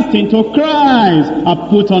baptized into Christ have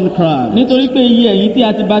put on Christ. Nítorí pé iye ẹ̀yin tí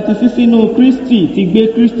a ti baptisi sínú Kristi ti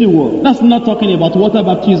gbé Kristi wọ̀. That's not talking about water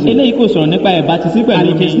baptism. Eléyìí kò sọ̀rọ̀ nípa ìbátisí pẹ̀lú And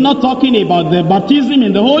it is not talking about the baptism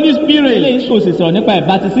in the Holy Spirit. Eléyìí kò sì sọ̀rọ̀ nípa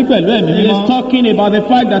ìbátisí pẹ̀lú ẹ̀mí It is mímọ́. talking about the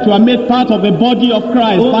fact that you are made part of the body of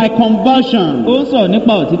Christ by conversion. Ó ń sọ̀rọ̀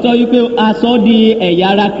nípa òtítọ́ wípé a sọ ọ́ di ẹ̀yà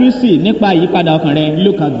ara Kristi nípa ìyípadà ọkàn rẹ̀.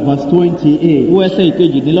 Look at verse 28. Wo ẹsẹ̀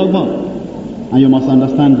ìkejìdínlọ́gbọ̀n. And you must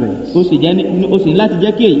understand this. Ó sì ní láti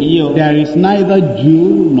jẹ́ kí èyí yé ọ. There is neither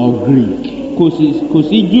Jew nor Greek. Kò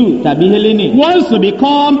sí Júù tàbí Hélénì. Once to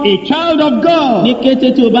become a child of God, Ní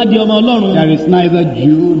kété tí o bá di ọmọ Ọlọ́run. there is neither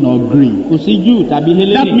Jew nor Greek. Kò sí Júù tàbí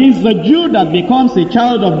Hélénì. That means the Jew that becomes a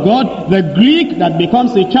child of God, the Greek that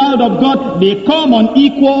becomes a child of God, they come on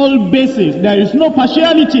equal basis. There is no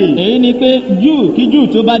partiality. Èyí ni pé Júù kí Júù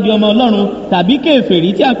tí ó bá di ọmọ Ọlọ́run tàbí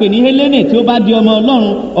kèfèrí tí a pè ní Hélénì tí ó bá di ọmọ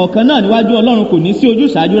Ọlọ́run ọ̀kan náà níwájú Ọlọ́run kò ní sí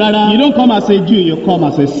ojúsàájú rárá. You don't come as a Jew, you come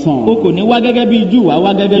as a son. O kò ní wá gẹ́gẹ́ bí Júù wá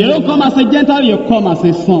wá gẹ́gẹ́ bí You don't come as a Gentile, you come as a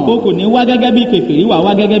O son. kò ní wá gẹ́gẹ́ bí kèfèrí wá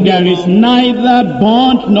wá gẹ́gẹ́ bí There is neither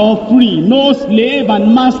bond nor free, no slave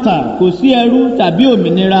and master. Kò sí ẹrú tàbí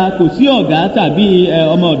òmìnira, kò sí ọ̀gá tàbí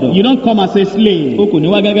ọmọ ọ̀dọ̀. You don't come as a slave, O kò ní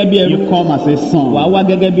wá gẹ́gẹ́ bí ẹrú. you come as a Wà á son. wá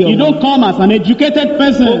gẹ́gẹ́ bí You ọmọ. don't come as an educated O kò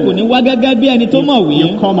person, ní wá gẹ́gẹ́ bí ẹni tó mọ̀wé.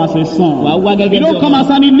 you come as a son. Wà á wá gẹ́gẹ́ You bí don't come ọmọ. as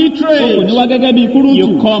an O kò ní illiterate, wá gẹ́gẹ́ bí kúrúntù. you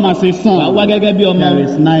come as a Wà á wá son. gẹ́gẹ́ bí ọmọ. There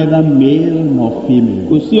is neither male nor female.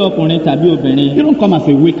 Kò sí ọkùnrin tàbí obìnrin. You don't come as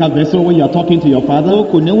a weaker vessel when you are talking to your O father.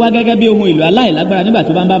 kò ní wá gẹ́gẹ́ bí ohun èlò aláìlágbára nígbà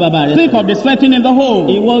tó bá ń bá bàbá rẹ̀. Think of the setting in the home.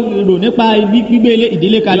 Ìwọ rò nípa gbígbé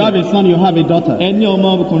ìdílé You kalẹ̀. have a son, you have a daughter. Ẹni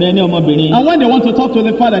ọmọkùnrin ẹni ọmọbìnrin. And when they want to talk to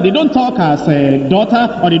the father, they don't talk as a daughter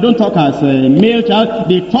or they don't talk as a male child.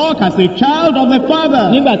 They talk as a child of the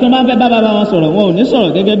father. Nígbà tó máa ń fẹ́ bá bàbá wọn sọ̀rọ̀ wọn ò ní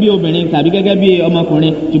sọ̀rọ̀ gẹ́gẹ́ bí obìnrin tàbí gẹ́gẹ́ bí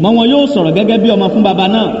ọmọkùnrin ṣùgbọ́n wọn yóò sọ̀rọ̀ gẹ́gẹ́ bí ọmọ fún bàbá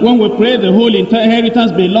náà. When we pray, the whole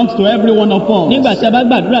inheritance belongs to every one of us. Nígbà tí a bá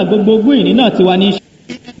gbàdúrà gbogbo ogún ìní náà ti wà ní.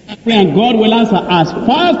 Pray and God will answer as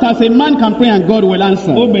fast as a man can pray and God will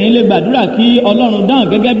answer. Obìnrin lè gbàdúrà kí Ọlọ́run dáhùn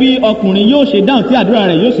gẹ́gẹ́ bí ọkùnrin yóò ṣe dáhùn tí àdúrà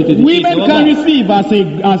rẹ̀ yóò sì tètè ṣe Women can receive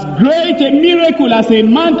as great a miracle as a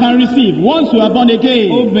man can receive once you are born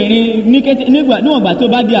again. Obìnrin níwọ̀n ìgbà tó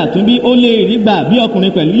bá di àtúnbí ó lè rí gbà bí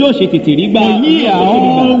ọkùnrin pẹ̀lú yóò ṣe tètè rí gbà. For ye are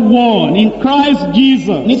all one in Christ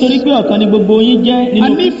Jesus. Nítorí pé ọ̀kan ni gbogbo yín jẹ́ nínú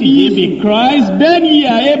And if Kristi ye Jésù. be Christ, then ye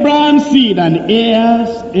are Abraham's seed and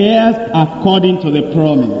heirs according to the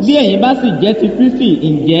promise. Bí ẹ̀yin bá sì jẹ́ ti Kristi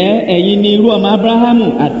ǹjẹ́ ẹ̀yin ni irú ọmọ Ábúráhámù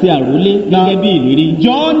àti àrólé gẹ́gẹ́ bí ìlérí.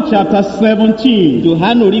 John chapter 17.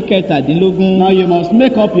 Jòhánù orí kẹtàdínlógún. Now you must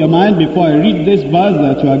make up your mind before I read this verse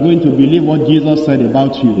that you are going to believe what Jesus said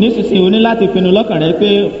about you. Nísinsìnyí o ní láti pinnu lọ́kàn rẹ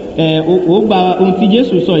pé o gba ohun tí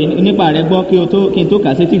Jésù sọ nípa rẹ gbọ́ kí n tó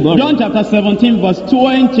kà sí ti gbọ́ rẹ. John chapter 17 verse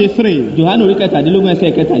 23. Jòhánù orí kẹtàdínlógún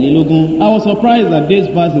ẹsẹ̀ kẹtàlélógún. I was surprised that this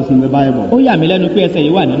verse is in the Bible. Ó yà mí lẹ́nu pé ẹsẹ̀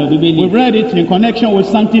yìí wà nínú Bíbélì. We've read it in connection with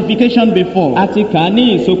sanctification before. A ti kà á ní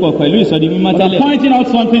ìsopọ̀ pẹ̀lú ìsọdi mímọ́ But I'm tẹ́lẹ̀. pointing out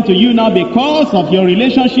something to you now because of your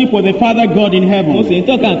relationship with the Father God in Mo heaven. sì ń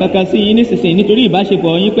tọ́ka nǹkan kan sí yín nísinsìnyí nítorí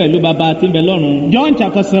ìbáṣepọ̀ yín pẹ̀lú bàbá tí ń bẹ lọ́run. John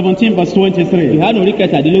chapter 17 verse 23. Jòhánù orí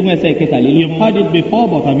kẹtàdínlógún ẹsẹ̀ You've kẹtàlélógún. heard it before,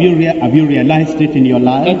 but have you realized it in your Ẹ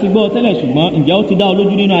life? ti gbọ́ tẹ́lẹ̀ ṣùgbọ́n ǹjẹ́ ó ti dá ọ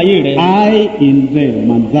lójú nínú ayé rẹ? I in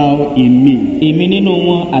them and thou in me. Èmi nínú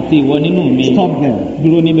wọn àti ìwọ nínú mi. Stop there.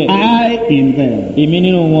 Dúró níbẹ̀. I in them. Èmi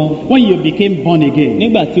nínú wọn. When you became born again,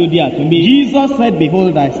 Nígbà tí ó di àtúnbí. Jesus said,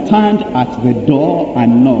 behold, I stand at the door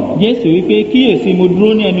and knock. Jésù wípé kíyèsí mo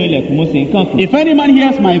dúró ní ẹnu ilẹ̀kùn mo sì ń kànkùn. If any man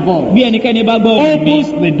hears my voice, Bí ẹnikẹ́ni bá gbọ́ ohùn mi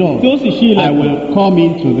opens the door, tí ó sì ṣí I ilẹ̀kùn, will come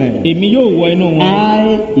into them. èmi yóò wọ inú wọn.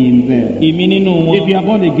 I in them. Èmi nínú wọn. If you are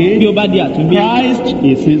born Bí again, ó bá di àtúnbí, Christ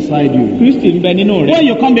is inside you. Kristi ń bẹ nínú rẹ. When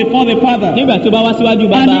you come before the Father Nígbà tí ó bá wá síwájú and you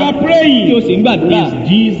bàbá are tí ó praying, sì ń gbàdúrà, is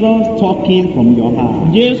Jesus talking from your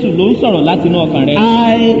heart? Jésù ló ń sọ̀rọ̀ láti inú ọkàn rẹ.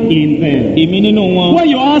 I in them. Èmi nínú wọn. When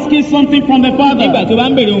you asking something from the Father, nígbà tó bá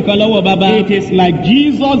ń béèrè nǹkan lọ́wọ́ bàbá. it is like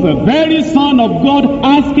Jesus, the very Son of God,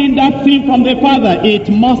 asking that thing from the Father. It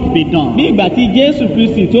must be done. bí ìgbà tí Jésù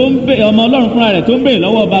Kristi tó ń bẹ ọmọ Ọlọ́run fúnra rẹ̀ tó ń béèrè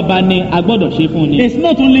lọ́wọ́ bàbá ni a gbọ́dọ̀ ṣe fún ni. It's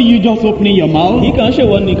not only you just opening your mouth. kì í kàn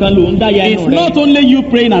ṣèwọ nìkan ló ń dá ya It's ẹnu rẹ̀. not only you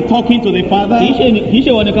praying and talking to the Father. kì í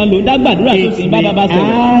ṣèwọ nìkan ló ń dá gbàdúrà tó It's sì ń the bá bàbá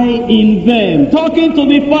sọ̀rọ̀. I in them, talking to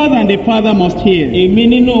the Father, and the Father must hear. èmi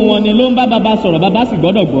nínú wọn ni ló ń bá bàbá sọ̀rọ̀ bàbá sì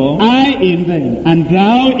gbọ́dọ̀ gbọ́. I in them, and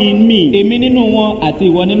thou in me, èmi nínú wọn àti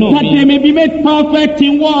ìwọ nínú that mi. they may be made perfect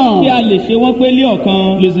in kí one. a lè ṣe wọ́n pé lé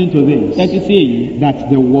ọ̀kan. Listen to tẹ́tí this. sí èyí. That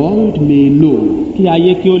the world may know. kí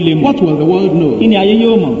ayé kí ó lè mọ̀. What will the world kí know? ni ayé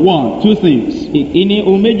yóò mọ̀. One, two things. ìní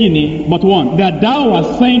ohun méjì ni. But one, that thou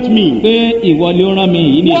hast sent me. pé ìwọ ló rán mi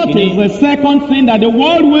yìí ní What is ìkíní. the second thing that the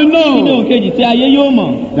world will kí ni ohun know? kejì tí ayé yóò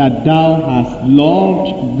mọ̀. That thou hast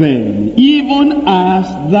loved them, even as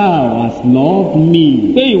thou hast loved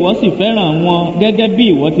me. pé ìwọ sì fẹ́ràn wọn gẹ́gẹ́ bí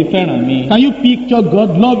ìwọ ti fẹ́ràn mi. Can you picture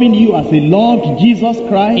God loving you as he loved Jesus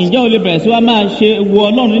Christ? ǹjẹ́ o lè bẹ̀rẹ̀ sí wa máa ṣe wo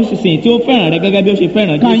Ọlọ́run nísinsìnyí tí ó fẹ́ràn rẹ gẹ́gẹ́ bí ó ṣe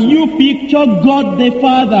fẹ́ràn Can Jésù? you picture God the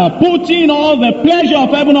Father putting all the pleasure of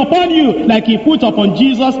heaven upon you like he put upon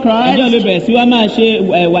Jesus ǹjẹ́ o lè Christ? bẹ̀rẹ̀ sí wa máa ṣe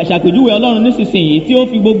ṣàpèjúwe Ọlọ́run nísinsìnyí tí ó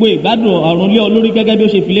fi gbogbo ìgbádùn ọ̀run lé ọ lórí gẹ́gẹ́ bí ó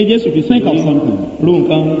ṣe fi lé Jésù fi Think of something. ro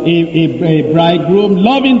nǹkan. A bridegroom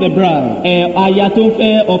loving the bride. aya tó ń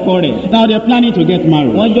fẹ́ ọkọ rẹ̀. Now they're planning to get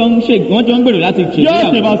married. wọ́n jọ ń gbèrò láti Just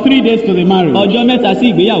ṣègbéyàwó. about 3 days to the marriage. ọjọ́ mẹ́ta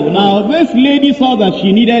sí ìgbéyàwó náà. Now this lady saw that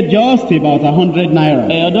she needed just about 100 naira.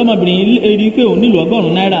 ọ̀dọ́mọbìnrin rí i pé òun nílò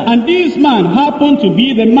ọgọ́rùn-ún náírà. And this man happened to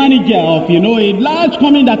be the manager of, a large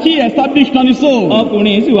company that he established on his own.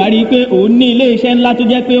 ọkùnrin sì wá rí i pé òun ní ilé iṣẹ́ ńlá tó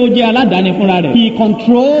jẹ́ pé ó jẹ́ aládàáni fúnra rẹ̀. He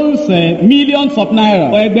controls millions of naira.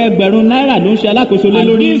 ẹgbẹẹgbẹ̀rún náírà ló ń ṣe alákòóso lé And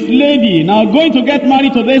lórí. this lady, now going to get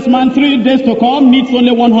married to this man 3 days to come, needs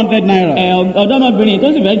only 100 naira. ọ̀dọ́mọbìnrin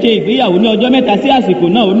tó sì fẹ́ ṣe ìgbéyàwó ní ọjọ́ mẹ́ta sí àsìkò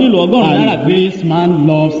náà ó nílò ọgọ́rùn-ún náírà And pé this man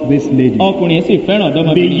loves this lady ọkùnrin sì fẹ́ràn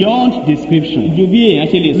ọ̀dọ́mọbìnrin beyond description. ju bí èèyàn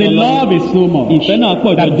ṣe lè The sọ lọ. love is so much ìfẹ́ náà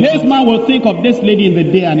pọ̀ that jọjọ. this man will think of this lady in the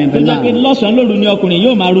day and in tó the jẹ́ pé night. lọ́sàn-án lóru ni ọkùnrin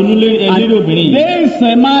yóò máa ronú lérí obìnrin yìí. This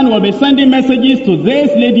man will be sending messages to this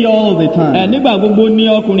lady all the time. nígbà gbogbo ni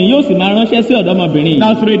ọkùnrin yóò sì máa ránṣẹ́ sí ọ̀dọ́mọbìnrin yìí.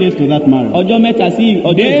 Now 3 days to that marriage. ọjọ́ mẹ́ta sí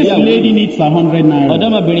ọjọ́ This ìgbéyàwó. lady needs 100 naira.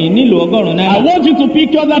 ọ̀dọ́mọbìnrin nílò ọgọ́rùn-ún I náírà. want you to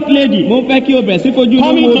picture that lady mo fẹ́ kí o bẹ̀ sí fojú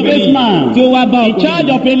coming lówó to this obìnrin man tí ó wá bá in charge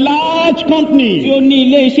ọkùnrin of a large tí company ó ní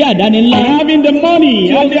ilé iṣẹ́ àdáni ńlá and having the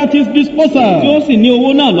money at his tí ó disposal, sì ní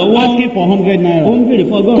owó náà lọ́wọ́. asking for 100 ó naira ń béèrè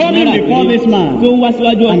fún ọgọ́rùn-ún Coming náírà before péré this man tó ń wá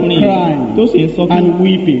síwájú and ọkùnrin crying tó sì ń sọ fún and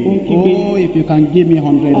weeping. Oh, if you can give me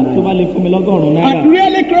 100 tó bá naira. lè fún mi lọ́gọ́rùn-ún náírà. And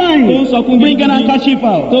really crying, tó ń sọkún bringing an handkerchief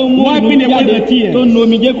out, tó ń mú wiping omi away jáde the tears. tó ń nu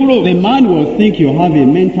omijé kúrò. The man will think you have a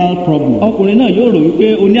mental problem. ọkùnrin náà yóò rò wípé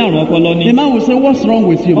o ní àrùn ọpọlọ ni. The man will say, what's wrong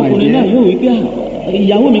with you, my ọkùnrin náà dear? yóò wípé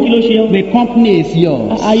ìyàwó mi kí ló ṣe ọ́. The company is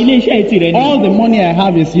yours. ilé iṣẹ́ yìí tirẹ̀ ni. All the money I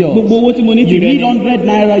have is yours. gbogbo owó tí mo ní You tirẹ̀ need ni. 100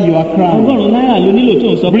 naira, you are crying. ọgọ́rùn-ún náírà ló nílò tó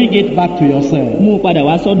ń sọ. Bring it back to yourself. mú padà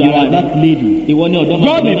wá sọ́dọ̀ You ara are rẹ̀. that lady. ìwọ ni God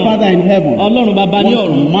ọ̀dọ́mọbìnrin the náà. Father in heaven ọlọ́run bàbá ní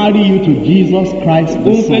wants ọ̀run. to marry you to Jesus Christ ó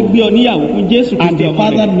the ń fẹ́ Son. gbé ọ níyàwó fún Jésù And Kristi the ọmọ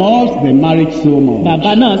Father rẹ̀. loves the marriage so much.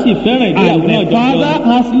 bàbá náà sì fẹ́ràn ìgbéyàwó And náà the Father jọjọ.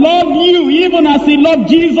 has loved you even as he loved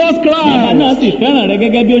Jesus bàbá náà Christ. sì fẹ́ràn rẹ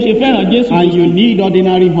gẹ́gẹ́ bí ó ṣe fẹ́ràn Jésù And Kristi. you need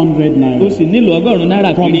ordinary 100 ó naira. sì nílò ọgọ́rùn-ún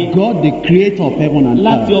náírà From péré God the creator of heaven and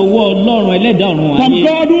láti earth. ọwọ́ ọlọ́run ẹlẹ́dàá ọ̀run From ayé.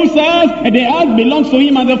 God who says the earth belongs to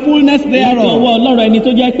him and the fullness láti thereof. ọwọ́ ọlọ́run ẹni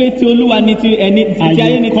tó jẹ́ pé ti olúwa ni ti ẹni And ti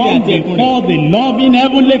ayé ni you ti come àti ẹ̀kún rẹ̀. before the loving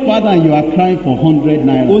heavenly Father and you are crying for 100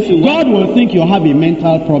 naira. Ó sì wá- God will think you have a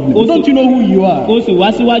mental problem. Ó sì- Don't you know who you are? ó sì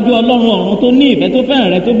wá síwájú ọlọ́run ọ̀run tó ní ìfẹ́ tó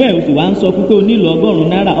fẹ́ràn rẹ tó bẹ́ẹ̀ ó sì wá ń sọ fún pé o nílò ọgọ́rùn-ún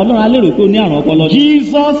náírà ọlọ́run á lérò pé o ní àrùn ọpọlọ ni.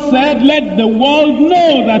 Jesus said, let the world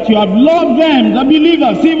know that you have loved them, the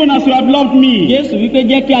believers, even as you have loved me. Jésù wípé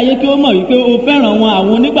jẹ́ kí ayé kí ó mọ̀ wípé o fẹ́ràn wọn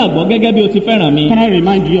àwọn onígbàgbọ́ gẹ́gẹ́ bí o ti fẹ́ràn mi. Can I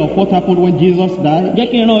remind you of what happened when Jesus died? jẹ́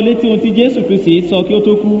kí n rán ọ létí ohun tí Jésù Kristi sọ kí ó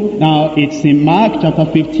tó kú. Now, it's in Mark chapter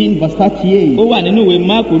 15, verse 38. ó wà nínú ìwé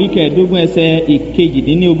Máàkù orí kẹẹ̀ẹ́dógún ẹsẹ̀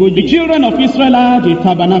ìkejìdínlógójì. The children of Israel had a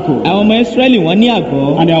tabernacle, àwọn ọmọ Ísírẹ́lì wọ́n ní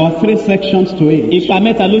àgọ́. and there were 3 sections to it. ipa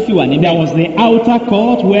mẹ́ta ló sì wà níbẹ̀. There was the outer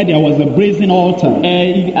court where there was a brazen altar.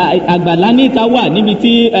 Àgbàlá níta wà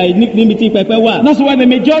níbi tí pẹpẹ wà. That's where the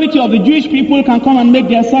majority of the Jewish people can come and make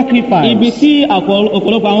their sacrifice. ibi tí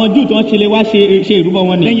ọ̀pọ̀lọpọ̀ àwọn Júù tí wọ́n ṣe lè wá ṣe ìrúbọ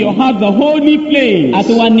wọn Then ni. you have the holy place, a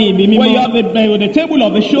tún wá ní ibi where you mímọ́ have the table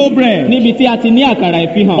of the showbread. níbi tí a ti ní àkàrà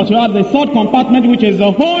ìfihàn. But you have the third compartment, which is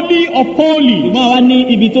the holy of holies. ṣùgbọ́n wá ní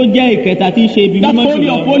ibi tó jẹ́ ìkẹta tí í ṣe ibi That mímọ́ holy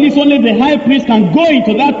of jùlọ. holies, only the high priest can go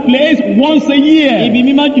into that place once a year. ibi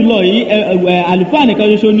mímọ́ jùlọ yìí àlùfáà nìkan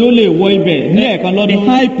ṣoṣo ni ó lè wọ ibẹ̀ ní ẹ̀ẹ̀kan The lọ́dún.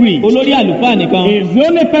 high priest olórí àlùfáà nìkan is the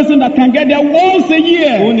only person that can get there once a òun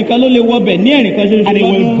year. nìkan ló lè wọ bẹ̀ ní mẹ́rin kan ṣoṣo And he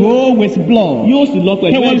will lọ́dún go with blood. yóò sì lọ He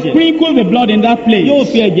pẹ̀lú will ẹ̀jẹ̀ sprinkle the blood in that yóò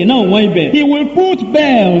place. fi ẹ̀jẹ̀ náà wọ́n ibẹ̀ He will put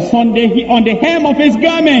bells on the hem of his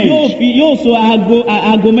garment. yóò so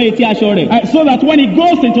aago mọ́ etí aṣọ rẹ̀ So that when he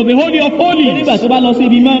goes into the Holy of Holies, nígbà tó bá lọ sí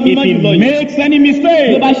ibi mímọ́ if he jùlọ yìí makes any tó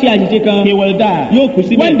mistake, bá ṣe àṣìṣe kan he will die. yóò kú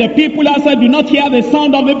síbẹ̀. When the people outside do not hear the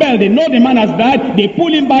sound of the bell, they know the man has died, they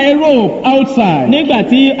pull him by a rope outside. nígbà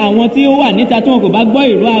tí àwọn tí ó wà níta tí wọn kò bá gbọ́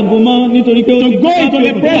ìró aago mọ́ nítorí pé ó To ti go into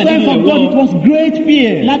the presence of God, it was great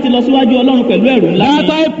fear. láti lọ síwájú ọlọ́run pẹ̀lú ẹ̀rù ńlá That ni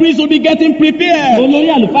high priest will be getting prepared. olórí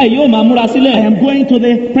àlùfáà yìí yóò máa múra I sílẹ̀ am going to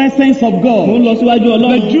the presence of mo ń God. lọ síwájú The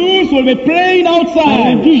ọlọ́run Jews will be praying àwọn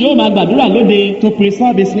outside júù yóò máa gbàdúrà lóde to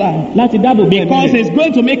preserve his life. láti dáàbò bo ẹ̀mí Because rẹ̀ he's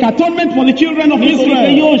going to make atonement for the children of nítorí pé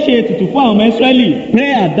Israel. yóò ṣe ètùtù fún àwọn ọmọ Ísírẹ́lì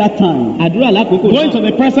Prayer at that time, àdúrà lákòókò going to náà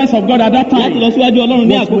the presence of God at that láti lọ time, síwájú ọlọ́run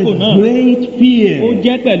ní was àkókò with náà great ó fear.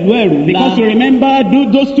 jẹ́ pẹ̀lú ẹ̀rù ńlá Because you remember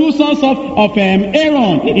those two sons of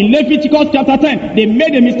Aaron in Leviticus chapter 10, they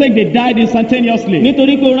made a mistake, they died instantaneously.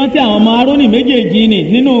 nítorí pé ó rántí àwọn ọmọ Árónì méjèèjì ni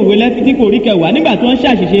nínú ìwé Lẹ́fítíkù orí kẹwàá nígbà tí wọ́n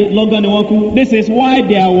ṣàṣìṣe lọ́gán ni wọ́n kú. This is why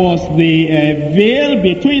there was the veil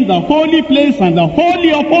between the holy place and the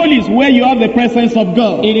holy of holies, where you have the presence of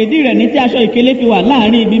God. èrèdí rẹ̀ ní tí aṣọ ìkélé fi wà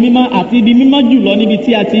láàrin ibi mímọ́ àti ibi mímọ́ jùlọ níbi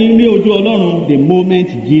tí a ti ń rí ojú Ọlọ́run The moment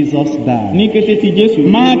Jesus died. ní kété tí Jésù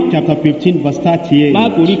Mark chapter 15 verse 38.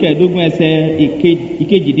 Máàkù orí kẹẹ̀ẹ́dógún ẹsẹ̀ And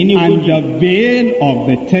ìkejìdínlógójì. the veil of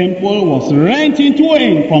the temple was rent in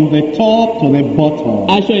twain from the top to the bottom.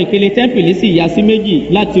 aṣọ ìkélé tẹ́ḿpìlì sì ya sí méjì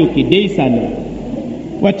láti òkè dé ìsàlẹ̀.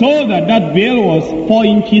 We're told that that veil was 4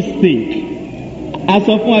 inches thick. a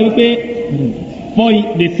sọ fún wa wípé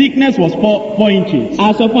The thickness was 4 inches.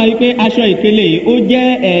 a sọ fún wa wípé aṣọ ìkélé yìí ó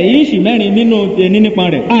jẹ́ íǹṣì mẹ́rin nínú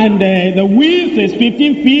nínípọn rẹ̀. And the width is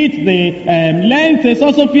 15 feet, the length is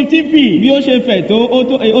also 15 feet. bí ó ṣe fẹ̀ tó ó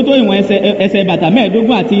tó ìwọ̀n ẹsẹ̀ bàtà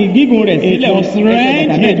mẹ́ẹ̀ẹ́dógún àti gígùn rẹ̀ It sílẹ̀ was ẹsẹ̀ bàtà rent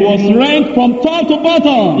mẹ́ẹ̀ẹ́dógún. from top to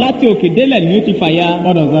bottom. láti òkè délẹ̀ ni ó ti fàya.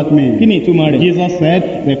 What does that kí mean? ni ìtumọ̀ rẹ̀? Jesus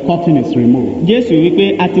said the curtain is removed. Jésù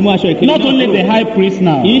wípé a ti mú aṣọ ìkélé Not only the high priest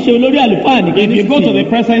now. kì í ṣe olórí àlùfáà nìkan If you go to the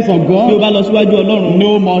presence of tí o God, bá lọ síwájú Ọlọ́run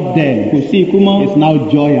no more death. kò sí ikú mọ́ It's now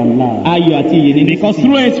joy and love. ayọ̀ àti ìyè ní Because nísinsìnyí.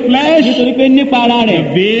 through his flesh, nítorí pé nípa ara the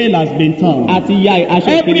rẹ̀ veil has been torn. àti ya aṣọ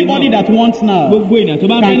ìkélé Everybody náà that wants now gbogbo ènìyàn tó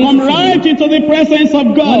bá fẹ́ can come nísinsìnyí right into the presence of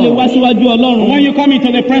wọ́n lè wá God. síwájú Ọlọ́run. When you come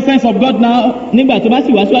into the presence of God now, nígbà tó bá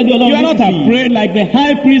sì wá síwájú you Ọlọ́run are not nísinsìnyí, afraid like the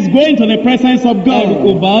high priest going to the presence of ẹ̀rù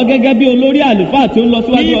kò God. bá ọ gẹ́gẹ́ bí olórí àlùfáà tó ń lọ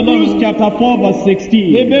síwájú Hebrews Ọlọ́run. chapter 4 verse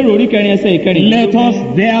 16. Hébérù orí kẹrin ẹsẹ̀ ìkẹrin. Let us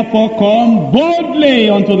therefore come boldly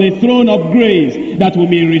unto the throne of grace, that we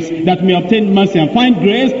may obtain mercy and find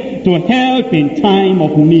grace to help in time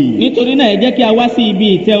of need. nítorí náà ẹ jẹ́ kí a wá sí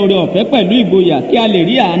ibi ìtẹ́ oore ọ̀fẹ́ pẹ̀lú ìgboyà kí a lè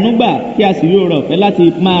rí àánú gbà kí a sì rí oore ọ̀fẹ́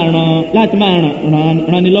láti máa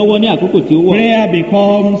ràn ní lọ́wọ́ ní àkókò tí ó wọ̀. Prayer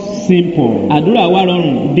becomes simple, àdúrà wa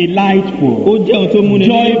rọrùn ó delightful, jẹ́ ohun tó múni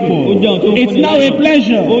joyful. ó jẹ́ ohun tó múni It's now a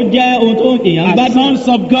pleasure. ó jẹ́ ohun tó èèyàn As gbádùn sons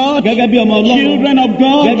of God, gẹ́gẹ́ bí ọmọ Ọlọ́run children of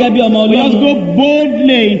God, gẹ́gẹ́ bí ọmọ let us Ọlọ́run go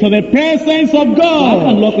boldly into the presence of wàá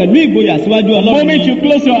kàn God. lọ pẹ̀lú ìgboyà síwájú The Ọlọ́run moment you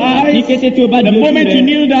close your ní eyes, kété tí o bá di the ojú moment rẹ you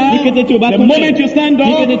kneel ní kété down, tí o bá the kúnlẹ̀ moment you stand ní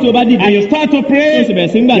kété tí o bá up, dìde and you start to tí o pray, sì bẹ̀rẹ̀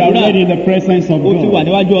sí ń you are gbàdúrà already in the presence of o ti wà God.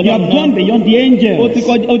 níwájú You Ọlọ́run have náà gone beyond the angels.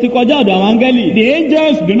 o ti kọjá ọ̀dọ̀ àwọn áńgẹ́lì. The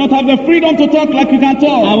angels do not have the freedom to talk like you can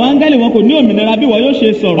talk. àwọn áńgẹ́lì wọn kò ní òmìnira bí wọn yóò ṣe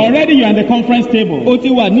sọ̀rọ̀. Already you are in the conference table. o ti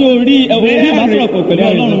wà ní orí ìbásọ̀rọ̀ pọ̀ pẹ̀lú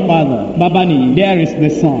There is Ọlọ́run. the Father. bàbá nìyí There is the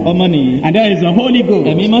Son. ọmọ nìyí And there is the Holy Ghost.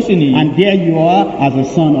 ẹ̀mí mọ́ sì nìyí And there you are as a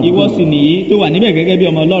son of ìwọ sì God. nìyí tó wà níbẹ̀ gẹ́gẹ́ bí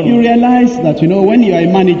ọmọ You Ọlọ́run. realize that, when you are a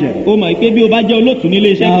manager, o mọ̀ pé bí o bá jẹ́ olóòtú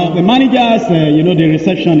nílé iṣẹ́ the kan manager has, the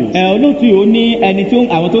receptionist. olóòtú yìí ó ní ẹni tí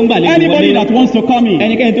àwọn tó ń gbàlejò Anybody wọlé that wants to come in,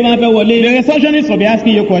 ẹnikẹ́ni tó máa ń fẹ́ wọlé the receptionist will be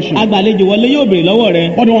asking you questions. agbàlejò wọlé yóò béèrè lọ́wọ́ rẹ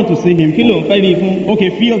What do you want to see him kí ló ń for? fẹ́ rí i fún. Okay,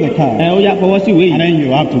 fill the card. ó yá fọwọ́ sí ìwé And yìí then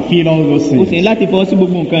you have to fill all those o sì ní things. láti fọwọ́ sí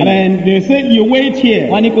gbogbo nǹkan And rẹ̀. then they say you wait here.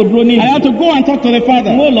 wọ́n á ní kó dúró ní I have to go and talk to the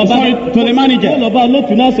father. Sorry, to the ó lọ manager. bá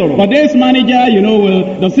olóòtú náà sọ̀rọ̀. But this manager,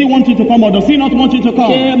 does he want you to come or does he not want you to ṣé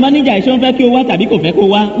come? máníjà iṣẹ́ ń fẹ́ kí o wá tàbí kò fẹ́ kó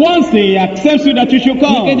wá. Once he accepts you that you should ní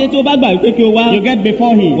kété come, tí o bá gbà wípé kí o wá you get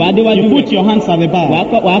before him. Wà á déwájú You put rẹ̀. your hands at the back.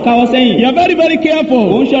 wàá káwọ́ sẹ́yìn. You're very, very ò ń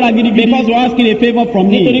careful ṣọ́ra gidigidi because you're asking a favor from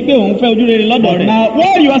nítorí me. pé òun fẹ́ ojú rere lọ́dọ̀ But rẹ̀. now,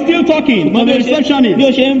 while you are still talking to Ṣùgbọ́n the bí o receptionist,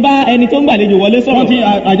 ṣe ń bá ẹni tó ń gbàlejò wọlé one thing,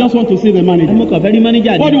 sọ̀rọ̀. I just want to see the manager. mo kàn fẹ́ rí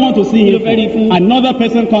máníjà What do you ni want to see kí him ló fẹ́ rí fún. for? Another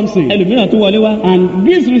person comes in. ẹlòmíràn tó wọlé wá. And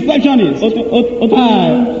this receptionist, ó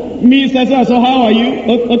tún Mr. So how are you?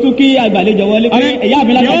 ó tún kí àgbàlejò wọlé pé ẹ̀yà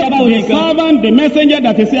àbílá The kọjá báwo the nìkan. servant, the messenger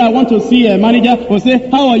that you say, I want to see a manager, will say,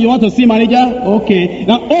 how Oh, you want to see manager? Okay.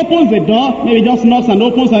 Now opens the door, maybe just knocks and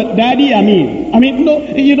opens. Daddy, I mean, no,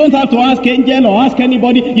 you don't have to ask angel or ask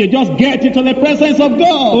anybody. You just get into the presence of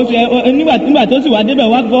God. nígbà tó sì wá débẹ̀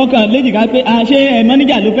wá fọkàn léjìká pé ṣé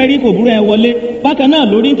mọ́níjà ló fẹ́ rí kò burú ẹ wọlé bákan náà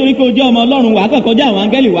lórí nítorí pé ó jẹ́ ọmọ ọlọ́run wà á kàn kọjá àwọn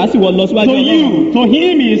áńgẹ́lì wá sì wọ lọ síwájú ọlọ́run. To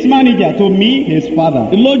him he is manager, to me he is father.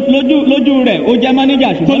 lójú rẹ̀ ó jẹ́ manager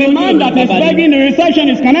ṣùgbọ́n So the man that is begging the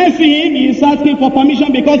receptionist, can I see him? He is asking for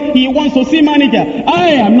permission because he wants to see manager. I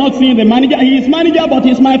am not seeing the manager. He is manager, but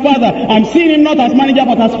he is my father. I'm seeing him not as manager,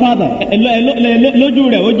 but as father. lójú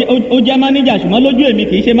rẹ̀ ó jẹ́ manager ṣùgbọ́n lójú èmi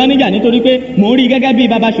kì í ṣe manager nítorí pé mò ń rí gẹ́gẹ́ bí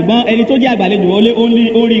baba ṣùgbọ́n ẹni tó jẹ́ àgbàlejò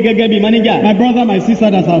ó rí gẹ́gẹ́ bí manager. My brother, my sister,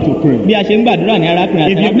 that's how to pray. bí a ṣe ń gbàdúrà ní arákùnrin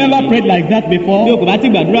àti If you've never prayed like that before, bí o kò bá ti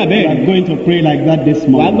gbàdúrà you bẹ́ẹ̀ are going to pray like that this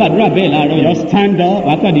wàá morning. gbàdúrà bẹ́ẹ̀ láàárọ̀ yìí. Just stand up.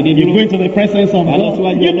 wàá kàn dìde You dúró. go into the presence of God.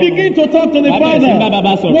 síwájú You Ọlọ́run. begin to talk to the Wàá bẹ̀rẹ̀ sí bá baba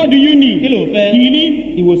Father. sọ̀rọ̀. What do you kí need? ló fẹ́? Healing,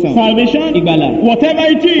 ìwòsàn, salvation, ìgbàlà, whatever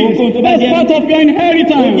it is. Ohunkóhun tó bá That's jẹ́. part of your ó jẹ́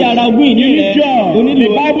inheritance. ara ogún ìní You rẹ̀. need joy. ó nílò- The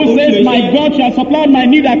Bible ó nílò says, my iṣẹ́. God shall supply my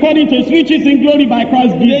need according to his riches in glory by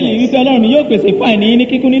Christ Bíbélì Jesus. wípé Ọlọ́run yóò pèsè fún àìní ní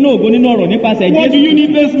kíkún nínú ògo nínú ọ̀rọ̀ nípasẹ̀ What do you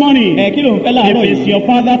need this morning? kí ló ń fẹ́ láàárọ̀ If it's yìí? your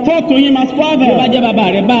father, talk to him as bí ó bá father. jẹ́ bàbá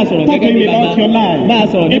rẹ̀ bá a sọ̀rọ̀ Talk to gẹ́gẹ́ bí him bàbá. about your life, bá a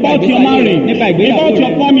sọ̀rọ̀ nípa about your ìgbésí ayé rẹ̀, marriage, nípa ìgbéyàwó about your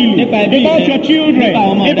rẹ̀, family, nípa ẹbí about rẹ̀, your children, nípa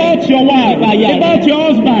ọmọ rẹ̀, about your wife, nípa aya rẹ̀, about your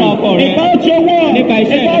husband, nípa ọkọ rẹ̀, about your work, nípa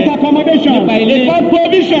iṣẹ́ about rẹ̀, accommodation, nípa ilé, about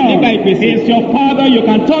provision. nípa ìpèsè. It's your father, you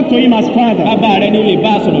can talk to him as father. bàbá rẹ̀ ni ó lè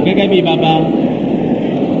bá a sọ̀rọ̀ gẹ́gẹ́ bí bàbá.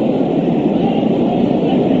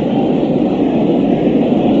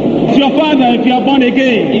 It's your father if you are born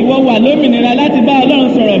again. ìwọ wà lómìnira láti bá Ọlọ́run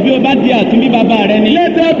sọ̀rọ̀ bí ó bá di àtúnbí bàbá rẹ̀ ni.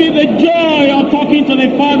 Let there be the joy of talking to the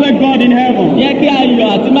Father God in heaven. jẹ́ kí ayọ̀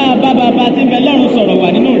àti máa bá bàbá tí ń bẹ lọ́run sọ̀rọ̀ wà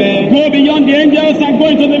nínú rẹ̀. Go beyond the angels and go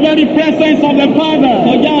into the very presence of the Father.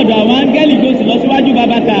 kọjá ọ̀dọ̀ àwọn áńgẹ́lì tó sì lọ síwájú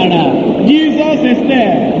bàbá tààrà. Jesus is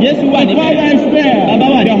there. Jésù wà The níbẹ̀. Father is there. Bàbá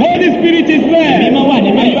wà The níbẹ̀. Holy Spirit is there. Mímọ́ wà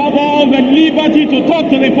níbẹ̀. And you have all the liberty to talk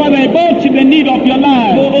to the Father about the need of your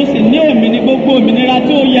life. ó sì ní gbogbo òmìnira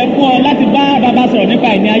tí ó yẹ fún ọ láti bá bàbá sọ̀rọ̀ nípa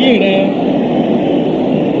ìní ayé rẹ̀.